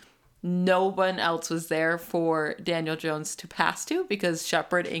touchdown. No one else was there for Daniel Jones to pass to because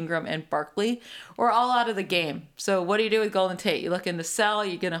Shepard, Ingram, and Barkley were all out of the game. So what do you do with Golden Tate? You looking to sell?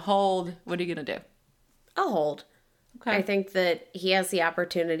 You going to hold? What are you going to do? I'll hold. Okay. I think that he has the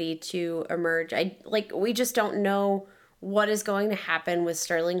opportunity to emerge. We just don't know what is going to happen with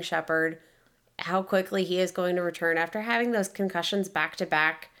Sterling Shepard, how quickly he is going to return after having those concussions back to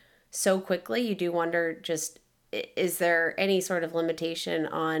back so quickly. You do wonder, just, is there any sort of limitation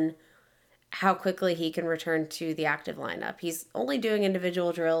on how quickly he can return to the active lineup? He's only doing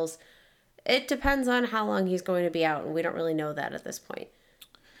individual drills. It depends on how long he's going to be out, and we don't really know that at this point.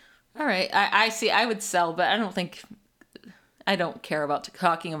 All right. I see. I would sell, but I don't care about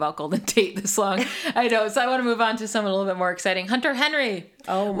talking about Golden Tate this long. I know. So I want to move on to someone a little bit more exciting. Hunter Henry.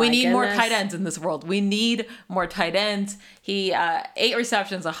 Oh, my We need more goodness. tight ends in this world. We need more tight ends. He, 8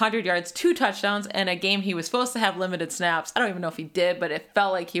 receptions, 100 yards, 2 touchdowns, and a game he was supposed to have limited snaps. I don't even know if he did, but it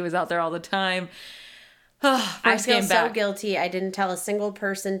felt like he was out there all the time. I feel so guilty. I didn't tell a single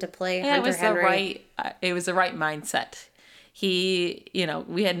person to play Hunter Henry. It was the right mindset. He,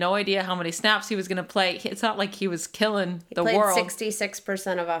 we had no idea how many snaps he was going to play. It's not like he was killing the world. He played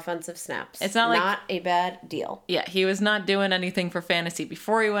 66% of offensive snaps. It's not a bad deal. Yeah, he was not doing anything for fantasy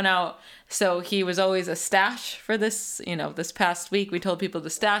before he went out. So he was always a stash for this, this past week. We told people to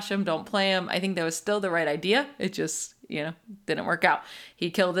stash him, don't play him. I think that was still the right idea. It just, didn't work out.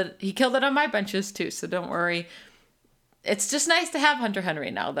 He killed it. He killed it on my benches too. So don't worry. It's just nice to have Hunter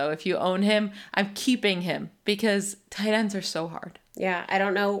Henry now, though. If you own him, I'm keeping him because tight ends are so hard. Yeah, I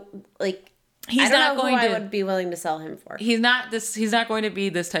don't know. I would be willing to sell him for. He's not going to be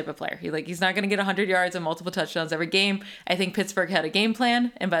this type of player. He's not going to get 100 yards and multiple touchdowns every game. I think Pittsburgh had a game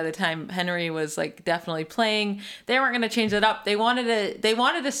plan, and by the time Henry was definitely playing, they weren't going to change it up. They wanted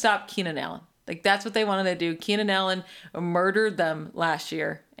to stop Keenan Allen. That's what they wanted to do. Keenan Allen murdered them last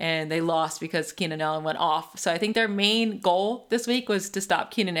year, and they lost because Keenan Allen went off. So I think their main goal this week was to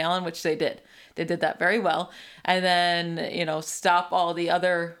stop Keenan Allen, which they did. They did that very well. And then, stop all the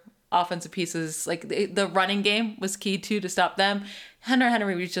other offensive pieces. The running game was key, too, to stop them. Hunter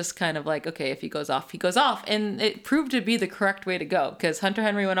Henry was just kind of okay, if he goes off, he goes off. And it proved to be the correct way to go because Hunter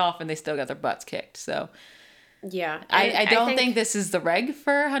Henry went off, and they still got their butts kicked. So... yeah. I don't think this is the reg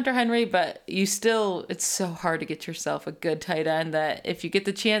for Hunter Henry, but it's so hard to get yourself a good tight end that if you get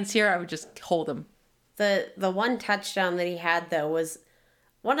the chance here, I would just hold him. The one touchdown that he had, though, was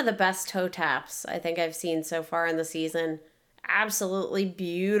one of the best toe taps I think I've seen so far in the season. absolutely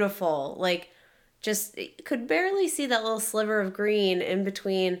beautiful. Like, just could barely see that little sliver of green in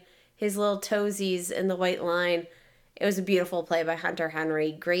between his little toesies in the white line. It was a beautiful play by Hunter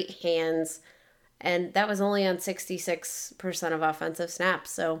Henry. Great hands. And that was only on 66% of offensive snaps.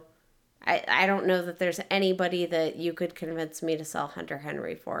 So I don't know that there's anybody that you could convince me to sell Hunter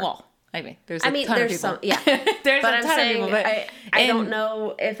Henry for. Well, I mean, there's a ton of people. Some, yeah. There's but a I'm ton saying, of people. But, I don't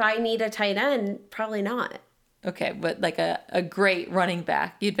know if I need a tight end. Probably not. Okay, but like a great running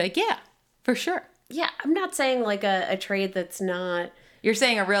back, you'd be like, yeah, for sure. Yeah, I'm not saying like a trade that's not You're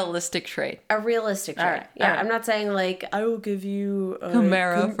saying a realistic trade. a realistic trade. All right, Yeah, all right. I'm not saying like I will give you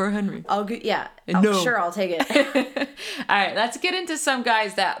Kamara for Henry. I'll give yeah. No. Sure, I'll take it. All right, let's get into some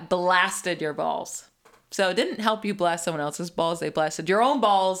guys that blasted your balls. So it didn't help you blast someone else's balls. They blasted your own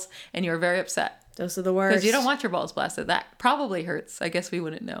balls, and you were very upset. Those are the worst. Because you don't want your balls blasted. That probably hurts. I guess we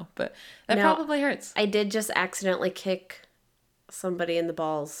wouldn't know, but that No. probably hurts. I did just accidentally kick somebody in the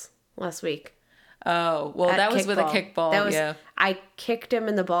balls last week. Oh, well, that was with a kickball. That was, yeah. I kicked him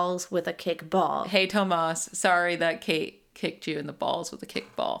in the balls with a kickball. Hey, Tomas, sorry that Kate kicked you in the balls with a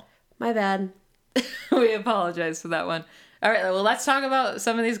kickball. My bad. We apologize for that one. All right, well, let's talk about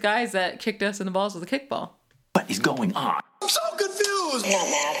some of these guys that kicked us in the balls with a kickball. What is going on? I'm so confused. I'm not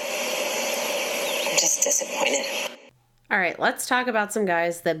mad. I'm just disappointed. All right, let's talk about some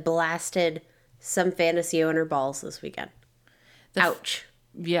guys that blasted some fantasy owner balls this weekend. Ouch.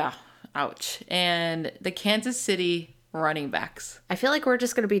 Yeah, ouch. And the Kansas City running backs. I feel like we're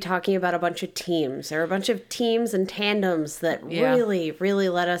just going to be talking about a bunch of teams. There are a bunch of teams and tandems that Yeah. really, really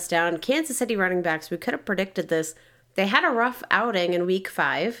let us down. Kansas City running backs, we could have predicted this. They had a rough outing in week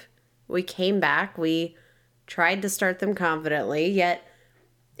 5. We came back. We tried to start them confidently, yet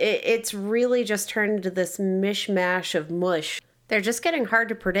it's really just turned into this mishmash of mush. They're just getting hard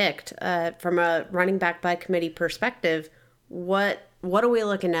to predict from a running back by committee perspective. What are we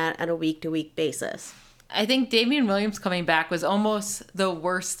looking at a week-to-week basis? I think Damian Williams coming back was almost the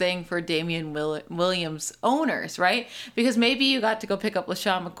worst thing for Damian Williams owners, right? Because maybe you got to go pick up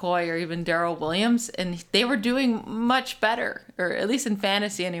LaShawn McCoy or even Darrell Williams, and they were doing much better, or at least in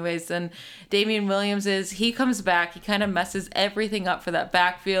fantasy anyways, than Damian Williams is. He comes back, he kind of messes everything up for that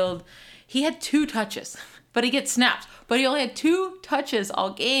backfield. He had 2 touches, but he gets snaps. But he only had 2 touches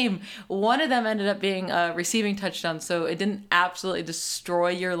all game. One of them ended up being a receiving touchdown, so it didn't absolutely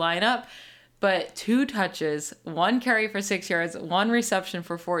destroy your lineup. But 2 touches, 1 carry for 6 yards, 1 reception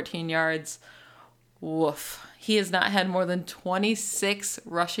for 14 yards. Woof. He has not had more than 26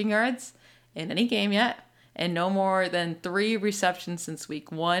 rushing yards in any game yet, and no more than 3 receptions since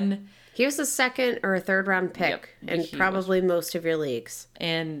week 1. He was a 2nd or a 3rd round pick in probably most of your leagues.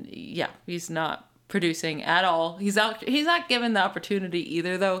 And yeah, he's not producing at all. He's not given the opportunity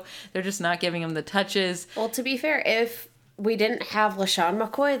either, though. They're just not giving him the touches. Well, to be fair, if we didn't have LaShawn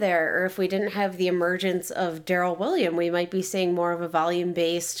McCoy there, or if we didn't have the emergence of Darrell Williams, we might be seeing more of a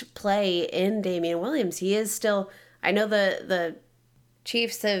volume-based play in Damian Williams. He is still, I know the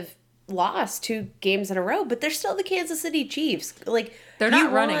Chiefs have lost 2 games in a row, but they're still the Kansas City Chiefs. Like, They're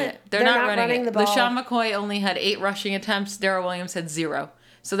not running it. They're not running it. the ball. LaShawn McCoy only had 8 rushing attempts. Darrell Williams had 0.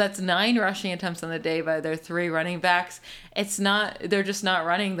 So that's 9 rushing attempts on the day by their 3 running backs. They're just not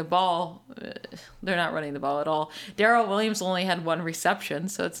running the ball. They're not running the ball at all. Darrell Williams only had 1 reception,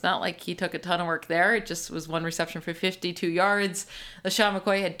 so it's not like he took a ton of work there. It just was 1 reception for 52 yards. LaShawn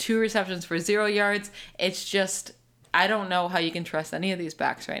McCoy had 2 receptions for 0 yards. It's just, I don't know how you can trust any of these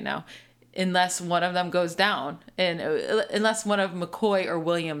backs right now, unless one of them goes down. And unless one of McCoy or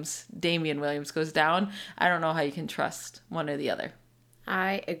Williams, Damian Williams, goes down, I don't know how you can trust one or the other.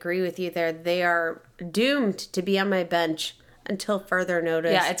 I agree with you there. They are doomed to be on my bench until further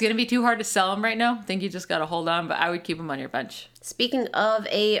notice. Yeah, it's going to be too hard to sell them right now. I think you just got to hold on, but I would keep them on your bench. Speaking of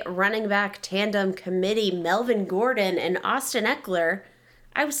a running back tandem committee, Melvin Gordon and Austin Eckler,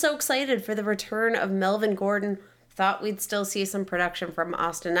 I was so excited for the return of Melvin Gordon. Thought we'd still see some production from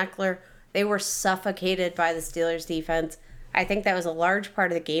Austin Eckler. They were suffocated by the Steelers defense. I think that was a large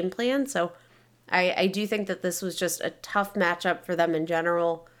part of the game plan, so I do think that this was just a tough matchup for them in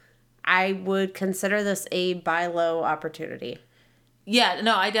general. I would consider this a buy low opportunity. Yeah,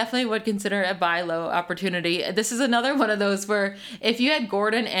 no, I definitely would consider a buy low opportunity. This is another one of those where if you had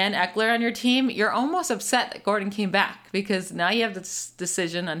Gordon and Eckler on your team, you're almost upset that Gordon came back, because now you have this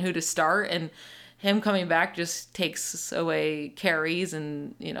decision on who to start, and him coming back just takes away carries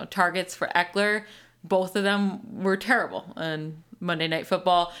and, targets for Eckler. Both of them were terrible, and Monday Night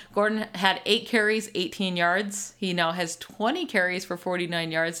Football. Gordon had 8 carries, 18 yards. He now has 20 carries for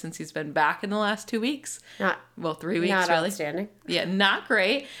 49 yards since he's been back in the last 2 weeks. 3 weeks, not really. Outstanding. Yeah, not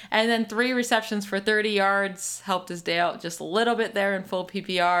great. And then 3 receptions for 30 yards. Helped his day out just a little bit there in full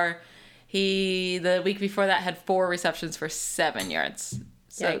PPR. The week before that, had 4 receptions for 7 yards.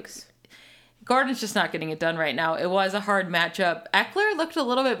 So Yikes. Gordon's just not getting it done right now. It was a hard matchup. Eckler looked a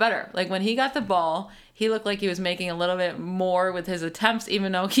little bit better. Like, when he got the ball, he looked like he was making a little bit more with his attempts,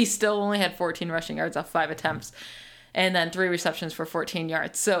 even though he still only had 14 rushing yards off 5 attempts. And then 3 receptions for 14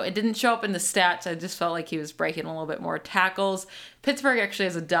 yards. So it didn't show up in the stats. I just felt like he was breaking a little bit more tackles. Pittsburgh actually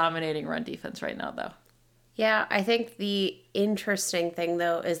has a dominating run defense right now, though. Yeah, I think the interesting thing,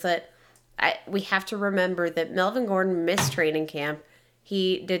 though, is that we have to remember that Melvin Gordon missed training camp.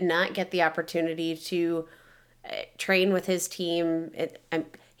 He did not get the opportunity to train with his team.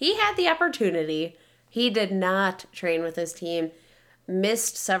 He had the opportunity. He did not train with his team.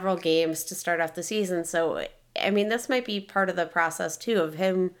 Missed several games to start off the season. So, I mean, this might be part of the process, too, of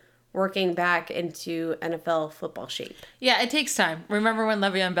him working back into NFL football shape. Yeah, it takes time. Remember when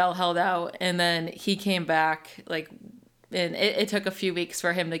Le'Veon Bell held out and then he came back, and it took a few weeks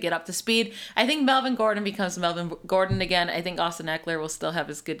for him to get up to speed. I think Melvin Gordon becomes Melvin Gordon again. I think Austin Eckler will still have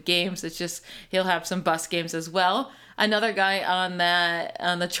his good games. It's just he'll have some bust games as well. Another guy on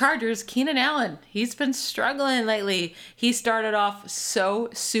the Chargers, Keenan Allen. He's been struggling lately. He started off so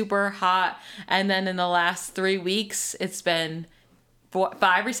super hot, and then in the last 3 weeks, it's been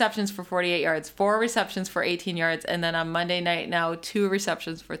 5 receptions for 48 yards, 4 receptions for 18 yards, and then on Monday night now, 2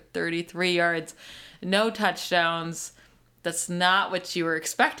 receptions for 33 yards. No touchdowns. That's not what you were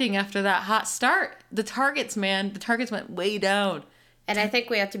expecting after that hot start. The targets went way down. And I think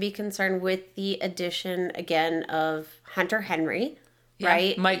we have to be concerned with the addition, again, of Hunter Henry,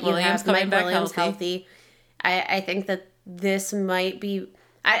 right? Mike Williams coming back healthy. I think that this might be...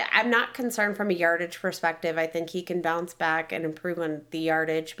 I'm not concerned from a yardage perspective. I think he can bounce back and improve on the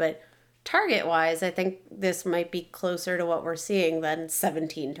yardage, but target-wise, I think this might be closer to what we're seeing than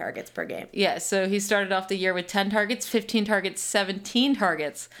 17 targets per game. Yeah, so he started off the year with 10 targets, 15 targets, 17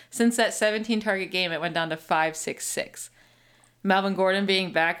 targets. Since that 17-target game, it went down to 5-6-6. Melvin Gordon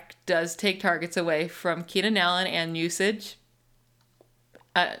being back does take targets away from Keenan Allen and usage.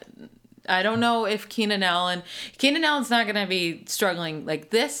 I don't know if Keenan Allen's not going to be struggling like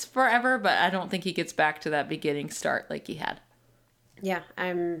this forever, but I don't think he gets back to that beginning start like he had. Yeah,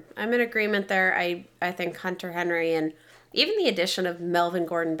 I'm in agreement there. I think Hunter Henry and even the addition of Melvin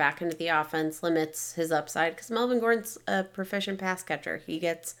Gordon back into the offense limits his upside because Melvin Gordon's a proficient pass catcher. He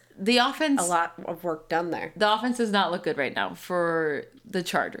gets the offense a lot of work done there. The offense does not look good right now for the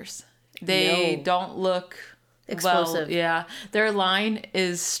Chargers. They don't look explosive. Well, yeah, their line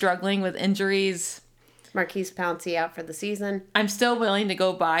is struggling with injuries. Marquise Pouncey out for the season. I'm still willing to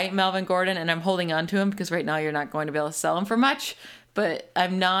go buy Melvin Gordon, and I'm holding on to him because right now you're not going to be able to sell him for much. But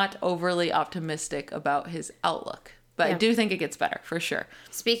I'm not overly optimistic about his outlook. But I do think it gets better, for sure.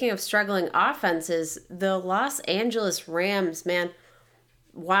 Speaking of struggling offenses, the Los Angeles Rams, man,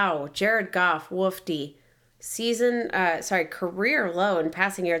 wow, Jared Goff, woofdy. Career low in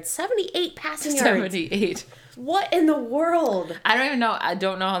passing yards, 78 passing yards. 78. What in the world? I don't even know. I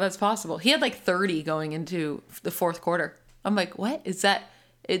don't know how that's possible. He had like 30 going into the fourth quarter. I'm like, what is that?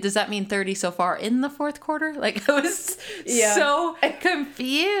 Does that mean 30 so far in the fourth quarter? Like, I was so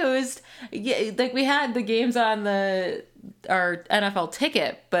confused. Yeah, like we had the games on our NFL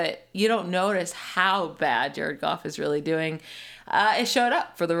ticket, but you don't notice how bad Jared Goff is really doing. It showed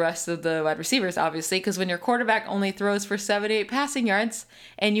up for the rest of the wide receivers, obviously, because when your quarterback only throws for 78 passing yards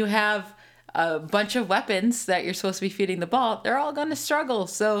and you have a bunch of weapons that you're supposed to be feeding the ball, they're all going to struggle.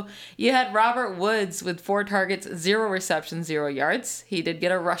 So you had Robert Woods with 4 targets, 0 receptions, 0 yards. He did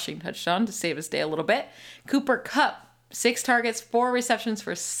get a rushing touchdown to save his day a little bit. Cooper Kupp, 6 targets, 4 receptions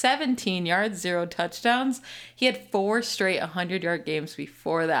for 17 yards, 0 touchdowns. He had 4 straight 100-yard games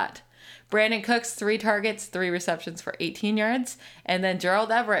before that. Brandon Cooks, 3 targets, 3 receptions for 18 yards. And then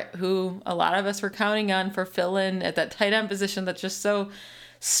Gerald Everett, who a lot of us were counting on for fill-in at that tight end position that's just so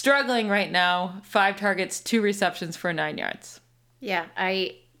struggling right now, 5 targets, 2 receptions for 9 yards. Yeah,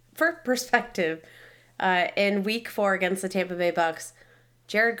 for perspective, in week 4 against the Tampa Bay Bucks,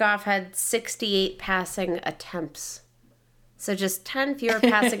 Jared Goff had 68 passing attempts. So just 10 fewer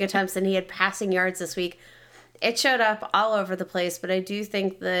passing attempts than he had passing yards this week. It showed up all over the place, but I do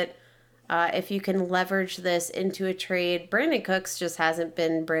think that if you can leverage this into a trade, Brandon Cooks just hasn't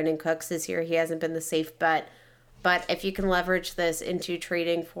been Brandon Cooks this year. He hasn't been the safe bet. But if you can leverage this into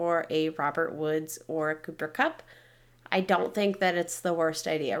trading for a Robert Woods or a Cooper Kupp, I don't think that it's the worst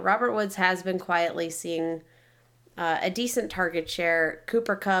idea. Robert Woods has been quietly seeing a decent target share.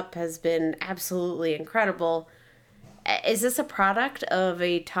 Cooper Kupp has been absolutely incredible. Is this a product of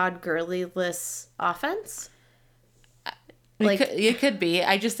a Todd Gurley-less offense? It could be.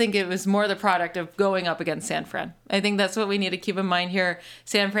 I just think it was more the product of going up against San Fran. I think that's what we need to keep in mind here.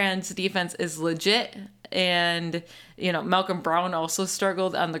 San Fran's defense is legit. And, Malcolm Brown also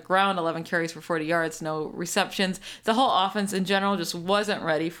struggled on the ground, 11 carries for 40 yards, no receptions. The whole offense in general just wasn't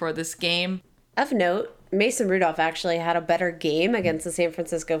ready for this game. Of note, Mason Rudolph actually had a better game against the San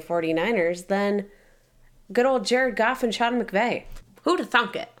Francisco 49ers than good old Jared Goff and Sean McVay. Who'd have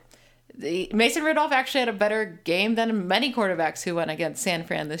thunk it? Mason Rudolph actually had a better game than many quarterbacks who went against San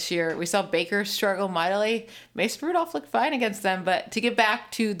Fran this year. We saw Baker struggle mightily. Mason Rudolph looked fine against them, but to get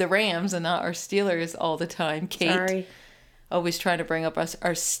back to the Rams and not our Steelers all the time, Kate. Sorry. Always trying to bring up our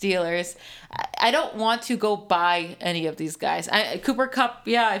Steelers. I don't want to go buy any of these guys. Cooper Kupp,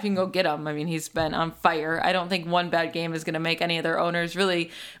 yeah, if you can go get him. I mean, he's been on fire. I don't think one bad game is going to make any of their owners really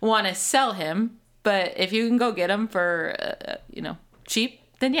want to sell him. But if you can go get him for, cheap,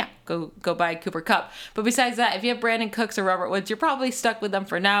 then yeah, go buy Cooper Kupp. But besides that, if you have Brandon Cooks or Robert Woods, you're probably stuck with them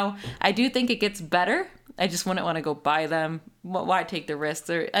for now. I do think it gets better. I just wouldn't want to go buy them. Why take the risk?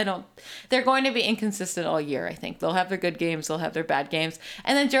 They're going to be inconsistent all year, I think. They'll have their good games, they'll have their bad games.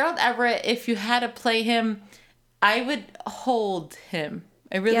 And then Gerald Everett, if you had to play him, I would hold him.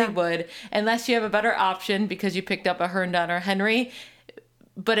 I really would. Unless you have a better option because you picked up a Herndon or Henry.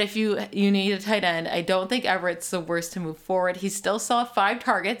 But if you need a tight end, I don't think Everett's the worst to move forward. He still saw 5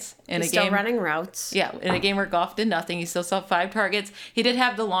 targets in a game. He's still running routes. Yeah, in a game where Goff did nothing. He still saw 5 targets. He did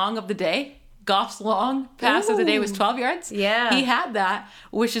have the long of the day. Goff's long pass of the day was 12 yards. Yeah. He had that,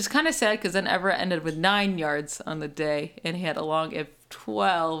 which is kind of sad because then Everett ended with 9 yards on the day, and he had a long of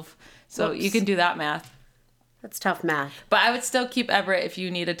 12. So you can do that math. That's tough math. But I would still keep Everett if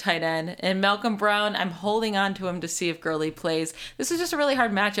you need a tight end. And Malcolm Brown, I'm holding on to him to see if Gurley plays. This is just a really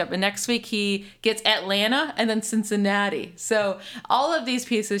hard matchup. And next week he gets Atlanta and then Cincinnati. So all of these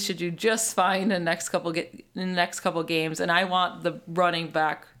pieces should do just fine in the next couple games. And I want the running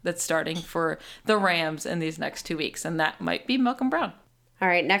back that's starting for the Rams in these next 2 weeks. And that might be Malcolm Brown. All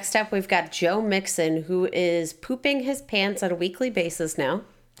right, next up we've got Joe Mixon, who is pooping his pants on a weekly basis now.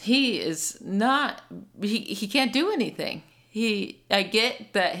 He is not, he can't do anything. I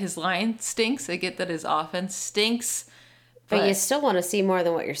get that his line stinks. I get that his offense stinks. But you still want to see more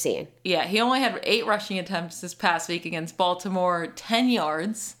than what you're seeing. Yeah, he only had 8 rushing attempts this past week against Baltimore, 10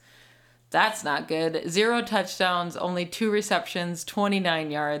 yards. That's not good. 0 touchdowns, only 2 receptions, 29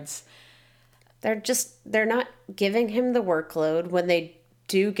 yards. They're not giving him the workload. When they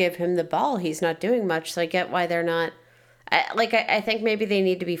do give him the ball, he's not doing much. So I get why they're not. I think maybe they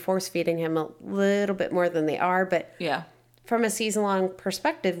need to be force feeding him a little bit more than they are, but yeah, from a season-long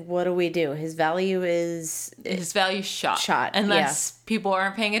perspective, what do we do? His value shot. Unless people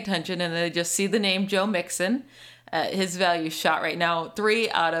aren't paying attention and they just see the name Joe Mixon, his value shot right now. 3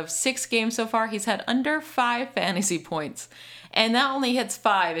 out of 6 games so far, he's had under 5 fantasy points. And that only hits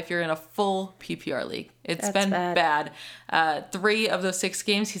 5 if you're in a full PPR league. That's been bad. 3 of those 6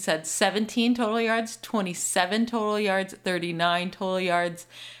 games, he's had 17 total yards, 27 total yards, 39 total yards.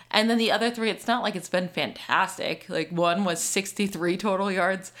 And then the other 3, it's not like it's been fantastic. Like one was 63 total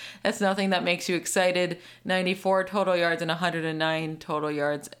yards. That's nothing that makes you excited. 94 total yards and 109 total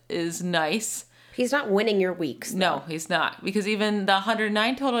yards is nice. He's not winning your weeks, though. No, he's not. Because even the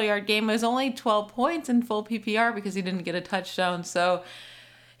 109 total yard game was only 12 points in full PPR because he didn't get a touchdown. So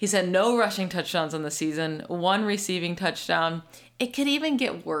he's had no rushing touchdowns on the season, 1 receiving touchdown. It could even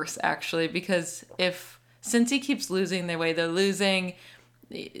get worse, actually, because since he keeps losing the way they're losing,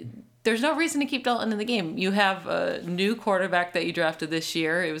 there's no reason to keep Dalton in the game. You have a new quarterback that you drafted this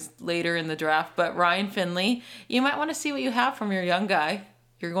year. It was later in the draft, but Ryan Finley, you might want to see what you have from your young guy.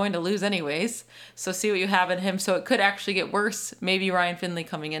 You're going to lose anyways, so see what you have in him. So it could actually get worse. Maybe Ryan Finley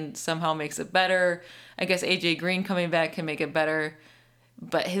coming in somehow makes it better. I guess AJ Green coming back can make it better,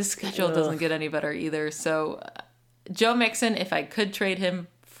 but his schedule doesn't get any better either. So Joe Mixon, if I could trade him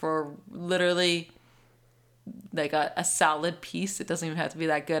for literally like a solid piece, it doesn't even have to be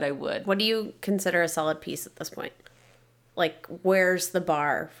that good, I would. What do you consider a solid piece at this point? Like, where's the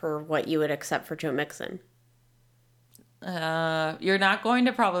bar for what you would accept for Joe Mixon? You're not going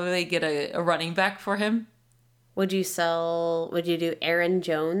to probably get a running back for him. Would you do Aaron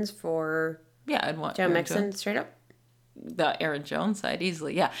Jones for I'd want Joe Mixon straight up? The Aaron Jones side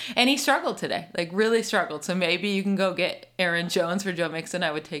easily, yeah. And he struggled today, like really struggled. So maybe you can go get Aaron Jones for Joe Mixon.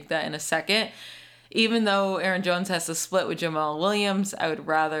 I would take that in a second. Even though Aaron Jones has to split with Jamal Williams, I would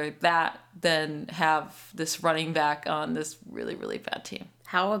rather that than have this running back on this really, really bad team.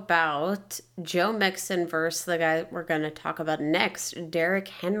 How about Joe Mixon versus the guy we're going to talk about next, Derrick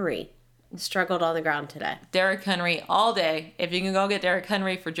Henry? Struggled on the ground today. Derrick Henry all day. If you can go get Derrick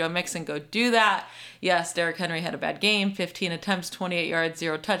Henry for Joe Mixon, go do that. Yes, Derrick Henry had a bad game. 15 attempts, 28 yards,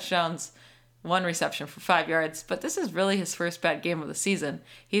 0 touchdowns, 1 reception for 5 yards. But this is really his first bad game of the season.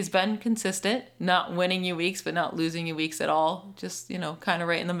 He's been consistent, not winning you weeks, but not losing you weeks at all. Just, kind of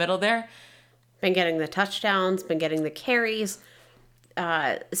right in the middle there. Been getting the touchdowns, been getting the carries.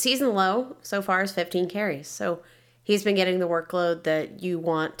 Season low so far is 15 carries. So he's been getting the workload that you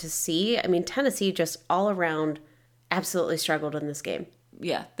want to see. I mean, Tennessee just all around absolutely struggled in this game.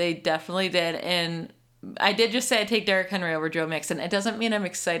 Yeah, they definitely did. And I did just say I'd take Derrick Henry over Joe Mixon. It doesn't mean I'm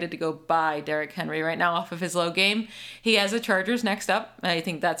excited to go buy Derrick Henry right now off of his low game. He has the Chargers next up. I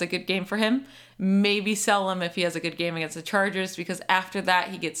think that's a good game for him. Maybe sell him if he has a good game against the Chargers, because after that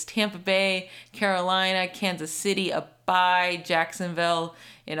he gets Tampa Bay, Carolina, Kansas City, a bye, Jacksonville,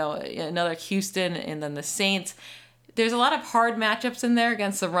 another Houston, and then the Saints. There's a lot of hard matchups in there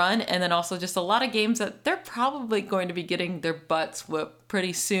against the run, and then also just a lot of games that they're probably going to be getting their butts whooped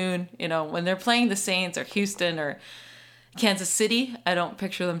pretty soon. When they're playing the Saints or Houston or Kansas City, I don't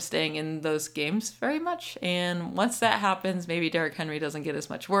picture them staying in those games very much. And once that happens, maybe Derrick Henry doesn't get as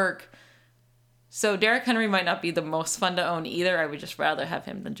much work. So Derrick Henry might not be the most fun to own either. I would just rather have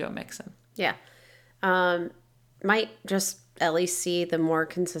him than Joe Mixon. Yeah. Might just at least see the more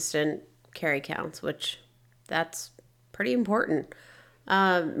consistent carry counts, which that's pretty important.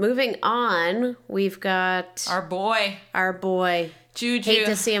 Moving on, we've got our boy Juju. Hate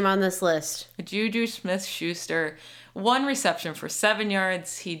to see him on this list. Juju Smith-Schuster, 1 reception for 7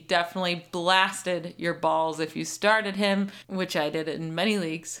 yards. He definitely blasted your balls if you started him, which I did in many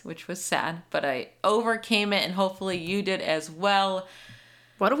leagues, which was sad, but I overcame it, and hopefully you did as well.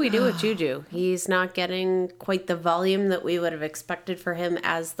 What do we do with Juju? He's not getting quite the volume that we would have expected for him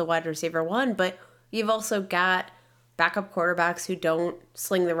as the wide receiver 1, but you've also got backup quarterbacks who don't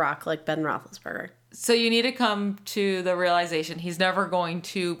sling the rock like Ben Roethlisberger. So you need to come to the realization he's never going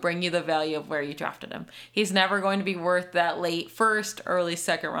to bring you the value of where you drafted him. He's never going to be worth that late first, early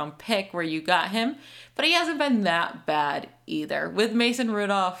second round pick where you got him. But he hasn't been that bad either. With Mason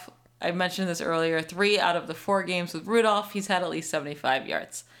Rudolph, I mentioned this earlier, 3 out of the 4 games with Rudolph, he's had at least 75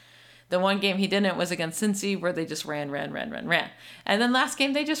 yards. The one game he didn't was against Cincy, where they just ran. And then last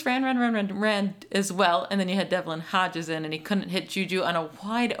game, they just ran as well. And then you had Devlin Hodges in, and he couldn't hit Juju on a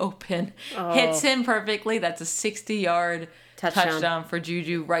wide open. Hits him perfectly. That's a 60-yard touchdown for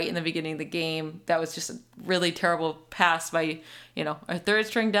Juju right in the beginning of the game. That was just a really terrible pass by, our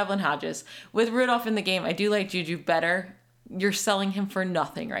third-string Devlin Hodges. With Rudolph in the game, I do like Juju better. You're selling him for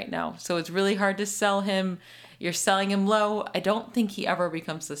nothing right now. So it's really hard to sell him. You're selling him low. I don't think he ever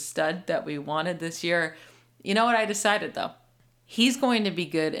becomes the stud that we wanted this year. You know what I decided, though? He's going to be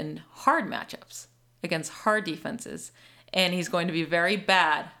good in hard matchups against hard defenses, and he's going to be very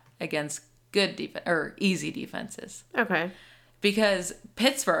bad against easy defenses. Okay. Because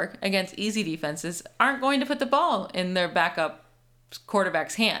Pittsburgh, against easy defenses, aren't going to put the ball in their backup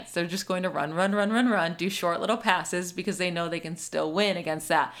quarterback's hands. They're just going to run, do short little passes because they know they can still win against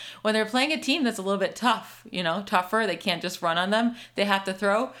that. When they're playing a team that's a little bit tough, tougher, they can't just run on them. They have to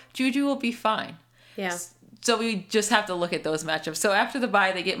throw. Juju will be fine. Yeah. So we just have to look at those matchups. So after the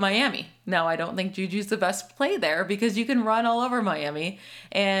bye, they get Miami. Now, I don't think Juju's the best play there because you can run all over Miami,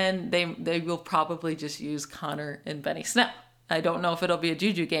 and they will probably just use Connor and Benny Snell. I don't know if it'll be a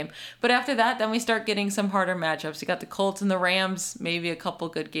Juju game. But after that, then we start getting some harder matchups. You got the Colts and the Rams, maybe a couple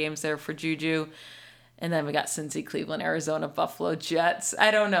good games there for Juju. And then we got Cincy, Cleveland, Arizona, Buffalo, Jets.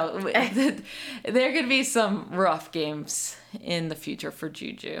 I don't know. There could be some rough games in the future for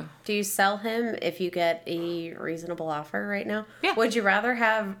Juju. Do you sell him if you get a reasonable offer right now? Yeah. Would you rather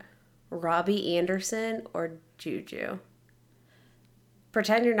have Robbie Anderson or Juju?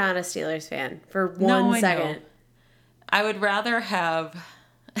 Pretend you're not a Steelers fan for one second. Know. I would rather have...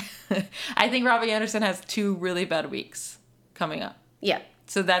 I think Robbie Anderson has 2 really bad weeks coming up. Yeah.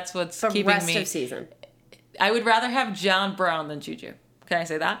 So that's what's the keeping rest me... of season. I would rather have John Brown than Juju. Can I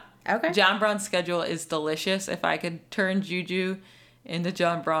say that? Okay. John Brown's schedule is delicious. If I could turn Juju into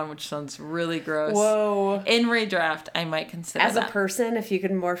John Brown, which sounds really gross. Whoa. In redraft, I might consider As that. a person, if you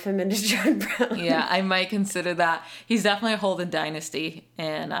could morph him into John Brown. Yeah, I might consider that. He's definitely a hold in Dynasty.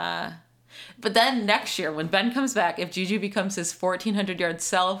 And... But then next year, when Ben comes back, if Juju becomes his 1,400-yard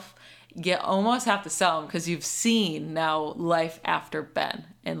self, you almost have to sell him because you've seen now life after Ben.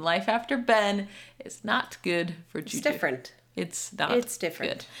 And life after Ben is not good for Juju. It's different. It's not It's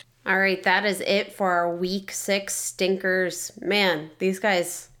different. good. All right, that is it for our week 6 stinkers. Man, these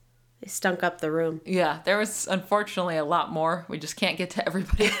guys, they stunk up the room. Yeah, there was unfortunately a lot more. We just can't get to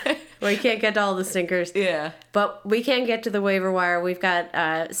everybody. We can't get to all the stinkers. Yeah. But we can get to the waiver wire. We've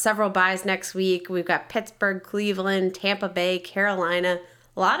got several buys next week. We've got Pittsburgh, Cleveland, Tampa Bay, Carolina.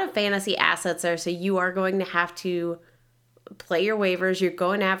 A lot of fantasy assets there, so you are going to have to play your waivers. You're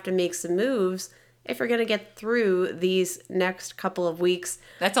going to have to make some moves if you're going to get through these next couple of weeks.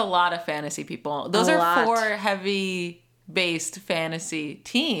 That's a lot of fantasy people. Those are 4 heavy-based fantasy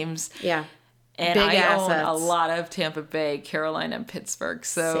teams. Yeah. And Big I assets. own a lot of Tampa Bay, Carolina, and Pittsburgh.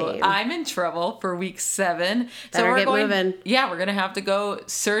 So Same. I'm in trouble for week 7. Better get moving. Yeah, we're going to have to go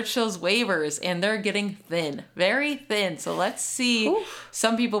search those waivers, and they're getting thin, very thin. So let's see.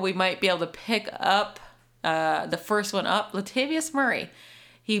 Some people we might be able to pick up. The first one up, Latavius Murray.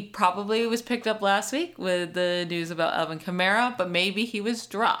 He probably was picked up last week with the news about Alvin Kamara, but maybe he was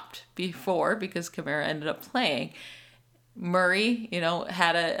dropped before because Kamara ended up playing. Murray,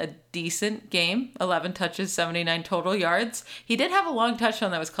 had a decent game, 11 touches, 79 total yards. He did have a long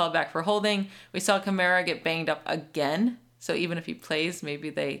touchdown that was called back for holding. We saw Kamara get banged up again. So even if he plays, maybe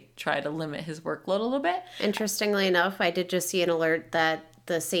they try to limit his workload a little bit. Interestingly enough, I did just see an alert that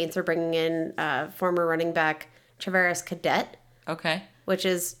the Saints are bringing in former running back Travaris Cadet. Okay. Which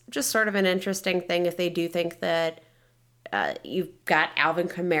is just sort of an interesting thing if they do think that you've got Alvin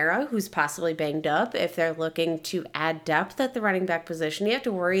Kamara, who's possibly banged up. If they're looking to add depth at the running back position, you have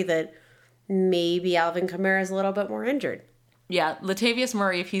to worry that maybe Alvin Kamara is a little bit more injured. Yeah, Latavius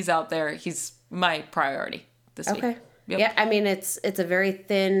Murray, if he's out there, he's my priority this week. Okay. Yep. Yeah, I mean, it's a very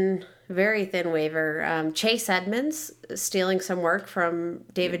thin waiver. Chase Edmonds stealing some work from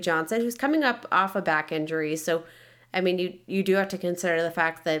David Johnson, who's coming up off a back injury. So, I mean, you do have to consider the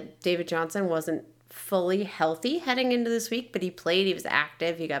fact that David Johnson wasn't fully healthy heading into this week, but he played, he was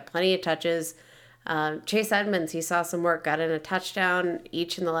active, he got plenty of touches. Chase Edmonds, he saw some work, got in a touchdown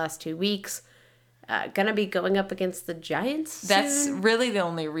each in the last 2 weeks. Gonna be going up against the Giants soon. That's really the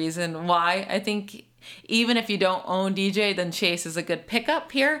only reason why I think even if you don't own DJ, then Chase is a good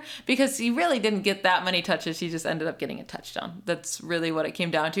pickup here because he really didn't get that many touches. He just ended up getting a touchdown. That's really what it came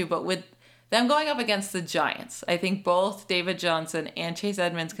down to. But with them going up against the Giants, I think both David Johnson and Chase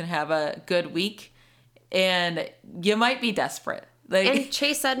Edmonds can have a good week, and you might be desperate. And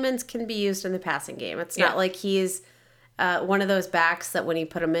Chase Edmonds can be used in the passing game. It's not like he's one of those backs that when you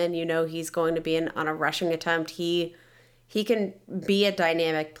put him in, he's going to be on a rushing attempt. He can be a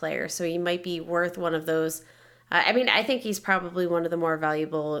dynamic player, so he might be worth one of those. I think he's probably one of the more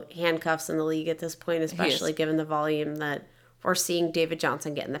valuable handcuffs in the league at this point, especially given the volume that we're seeing David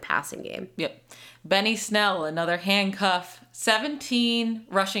Johnson get in the passing game. Yep. Benny Snell, another handcuff, 17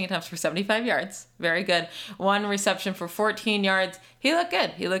 rushing attempts for 75 yards. Very good. 1 reception for 14 yards. He looked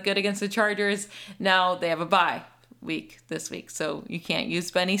good. He looked good against the Chargers. Now they have a bye week this week, so you can't use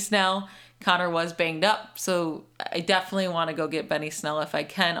Benny Snell. Connor was banged up, so I definitely want to go get Benny Snell if I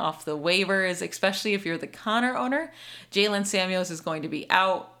can off the waivers, especially if you're the Connor owner. Jalen Samuels is going to be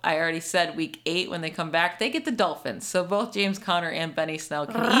out. I already said week 8 when they come back, they get the Dolphins. So both James Conner and Benny Snell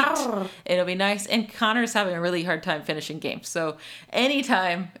can eat. It'll be nice. And Connor's having a really hard time finishing games. So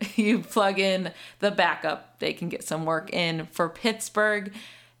anytime you plug in the backup, they can get some work in for Pittsburgh.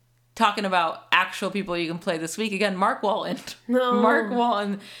 Talking about actual people you can play this week. Again, Mark Walton. No. Mark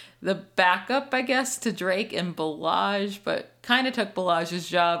Walton, the backup, I guess, to Drake and Ballage, but kind of took Ballage's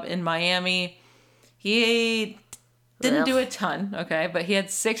job in Miami. He didn't do a ton, okay, but he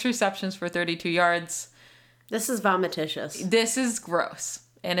had 6 receptions for 32 yards. This is vomititious. This is gross.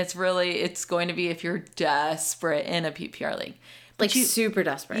 And it's going to be if you're desperate in a PPR league. But Super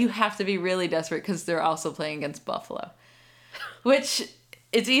desperate. You have to be really desperate because they're also playing against Buffalo, which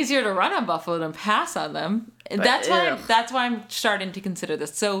it's easier to run on Buffalo than pass on them. And that's why I'm starting to consider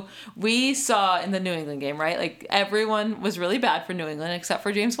this. So we saw in the New England game, right? Like everyone was really bad for New England except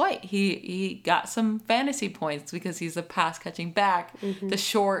for James White. He got some fantasy points because he's a pass catching back, the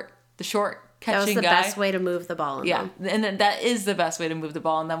short catching guy. That was the best way to move the ball. And then that is the best way to move the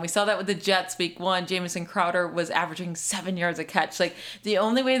ball. And then we saw that with the Jets week 1. Jamison Crowder was averaging 7 yards a catch. Like the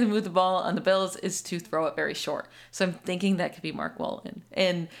only way to move the ball on the Bills is to throw it very short. So I'm thinking that could be Mark Walton.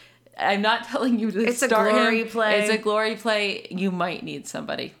 And I'm not telling you to start him. It's a glory play. It's a glory play. You might need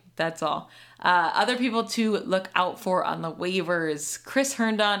somebody. That's all. Other people to look out for on the waivers: Chris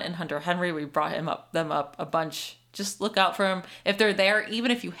Herndon and Hunter Henry. We brought them up a bunch. Just look out for them. If they're there,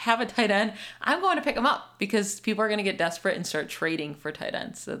 even if you have a tight end, I'm going to pick them up because people are going to get desperate and start trading for tight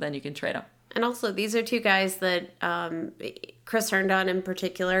ends. So then you can trade them. And also, these are 2 guys that Chris Herndon in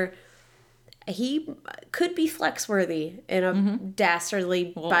particular, he could be flex worthy in a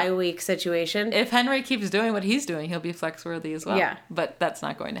dastardly bye-week situation. If Henry keeps doing what he's doing, he'll be flex worthy as well. Yeah. But that's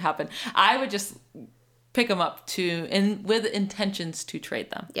not going to happen. I would just pick them up with intentions to trade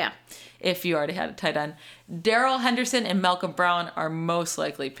them. Yeah. If you already had a tight end. Darrell Henderson and Malcolm Brown are most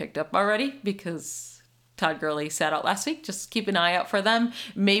likely picked up already because Todd Gurley sat out last week. Just keep an eye out for them.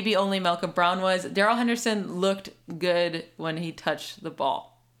 Maybe only Malcolm Brown was. Darrell Henderson looked good when he touched the ball.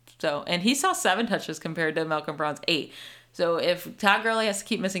 So, and he saw 7 touches compared to Malcolm Brown's 8. So if Todd Gurley has to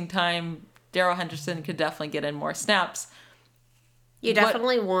keep missing time, Darrell Henderson could definitely get in more snaps. You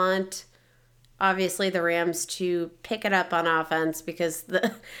definitely want, obviously, the Rams to pick it up on offense because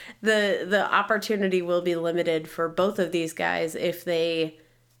the opportunity will be limited for both of these guys if they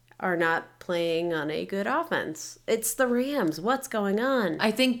are not playing on a good offense. It's the Rams. What's going on? I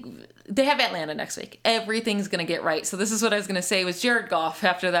think they have Atlanta next week. Everything's going to get right. So this is what I was going to say was Jared Goff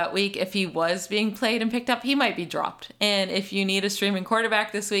after that week. If he was being played and picked up, he might be dropped. And if you need a streaming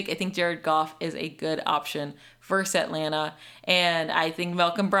quarterback this week, I think Jared Goff is a good option versus Atlanta. And I think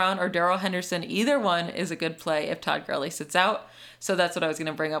Malcolm Brown or Darrell Henderson, either one is a good play if Todd Gurley sits out. So that's what I was going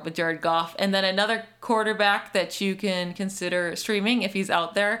to bring up with Jared Goff. And then another quarterback that you can consider streaming if he's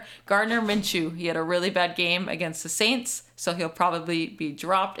out there, Gardner Minshew. He had a really bad game against the Saints, so he'll probably be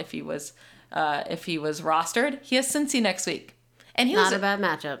dropped if he was rostered. He has Cincy next week. And he Not a bad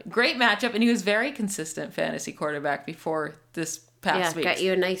matchup. Great matchup, and he was very consistent fantasy quarterback before this past week. Yeah, got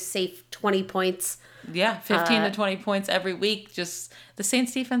you a nice safe 20 points. Yeah, 15 to 20 points every week. Just the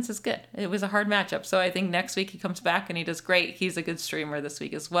Saints defense is good. It was a hard matchup. So I think next week he comes back and he does great. He's a good streamer this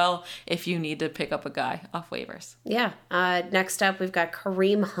week as well if you need to pick up a guy off waivers. Yeah. Next up, we've got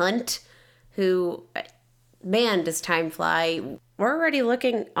Kareem Hunt, who, man, does time fly. We're already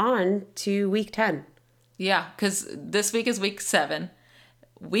looking on to week 10. Yeah, because this week is week 7.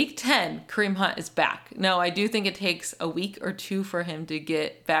 Week 10, Kareem Hunt is back. Now, I do think it takes a week or 2 for him to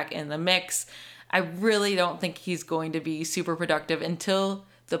get back in the mix. I really don't think he's going to be super productive until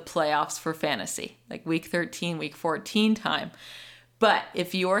the playoffs for fantasy, like week 13, week 14 time. But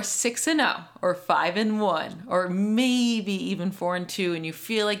if you're 6-0 or 5-1 or maybe even 4-2 and you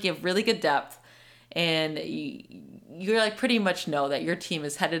feel like you have really good depth and you're like pretty much know that your team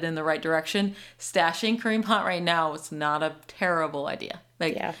is headed in the right direction, stashing Kareem Hunt right now is not a terrible idea.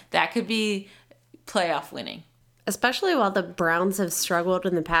 That could be playoff winning. Especially while the Browns have struggled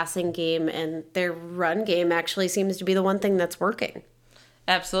in the passing game and their run game actually seems to be the one thing that's working.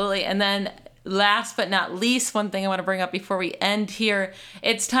 Absolutely. And then last but not least, one thing I want to bring up before we end here,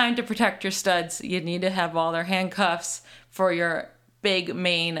 it's time to protect your studs. You need to have all their handcuffs for your big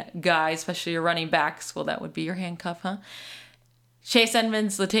main guys, especially your running backs. Well, that would be your handcuff, huh? Chase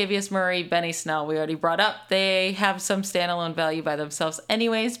Edmonds, Latavius Murray, Benny Snell, we already brought up. They have some standalone value by themselves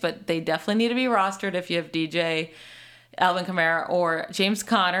anyways, but they definitely need to be rostered if you have DJ, Alvin Kamara, or James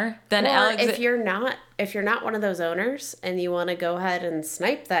Conner. Then if you're not one of those owners and you want to go ahead and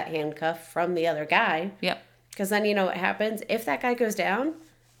snipe that handcuff from the other guy. Yep. Because then you know what happens. If that guy goes down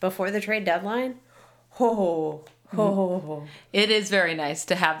before the trade deadline, it is very nice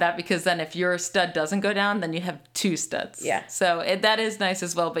to have that because then if your stud doesn't go down, then you have 2 studs. Yeah. So that is nice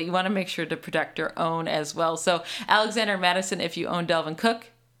as well, but you want to make sure to protect your own as well. So Alexander Madison, if you own Delvin Cook,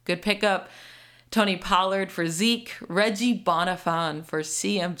 good pickup. Tony Pollard for Zeke, Reggie Bonifant for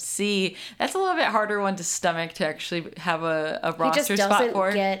CMC. That's a little bit harder one to stomach to actually have a roster spot for. He just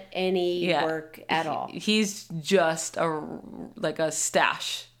doesn't get any work at all. He's just a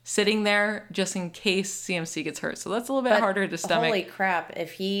stash sitting there just in case CMC gets hurt. So that's a little bit harder to stomach. Holy crap,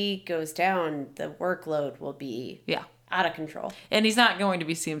 if he goes down, the workload will be out of control. And he's not going to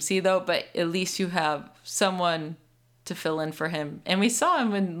be CMC though, but at least you have someone to fill in for him. And we saw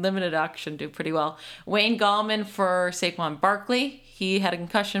him in limited action do pretty well. Wayne Gallman for Saquon Barkley. He had a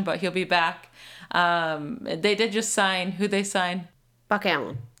concussion, but he'll be back. They did just sign, who they signed? Buck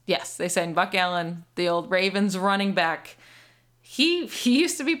Allen. Yes, they signed Buck Allen, the old Ravens running back. He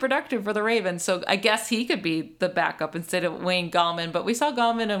used to be productive for the Ravens, so I guess he could be the backup instead of Wayne Gallman. But we saw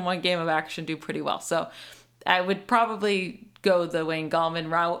Gallman in one game of action do pretty well. So I would probably go the Wayne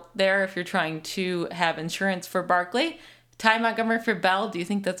Gallman route there if you're trying to have insurance for Barkley. Ty Montgomery for Bell, do you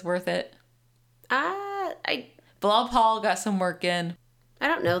think that's worth it? Bilal Paul got some work in. I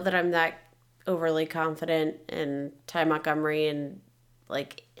don't know that I'm that overly confident in Ty Montgomery, and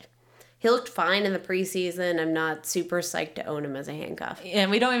he looked fine in the preseason. I'm not super psyched to own him as a handcuff.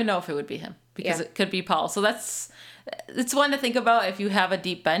 And we don't even know if it would be him because Yeah. it could be Paul. So it's one to think about if you have a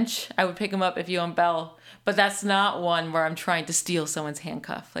deep bench. I would pick him up if you own Bell. But that's not one where I'm trying to steal someone's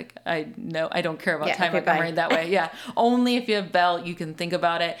handcuff. Like, I don't care about Ty Montgomery that way. Yeah. Only if you have Bell, you can think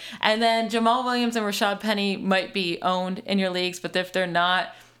about it. And then Jamal Williams and Rashad Penny might be owned in your leagues, but if they're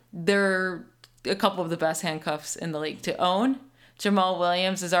not, they're a couple of the best handcuffs in the league to own. Jamal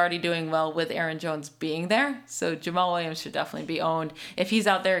Williams is already doing well with Aaron Jones being there. So Jamal Williams should definitely be owned. If he's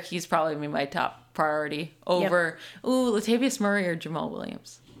out there, he's probably going to be my top priority over, Latavius Murray or Jamal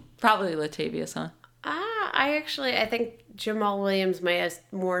Williams. Probably Latavius, huh? I think Jamal Williams might have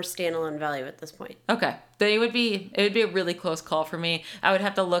more standalone value at this point. Okay. Then it would be a really close call for me. I would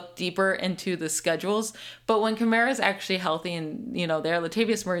have to look deeper into the schedules. But when Kamara's actually healthy and, there,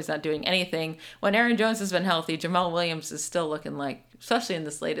 Latavius Murray's not doing anything. When Aaron Jones has been healthy, Jamal Williams is still looking like, especially in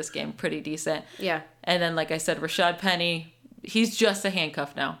this latest game, pretty decent. Yeah. And then, like I said, Rashad Penny, he's just a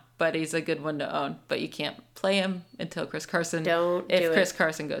handcuff now. But he's a good one to own. But you can't play him until Chris Carson. If Chris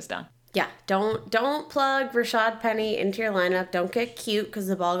Carson goes down. Yeah, don't plug Rashad Penny into your lineup. Don't get cute because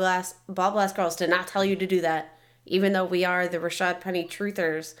the Ball Blast girls did not tell you to do that, even though we are the Rashad Penny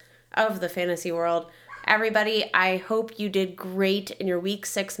truthers of the fantasy world. Everybody, I hope you did great in your Week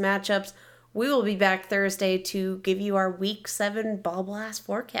 6 matchups. We will be back Thursday to give you our Week 7 Ball Blast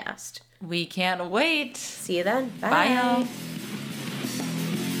forecast. We can't wait. See you then. Bye. Bye, y'all.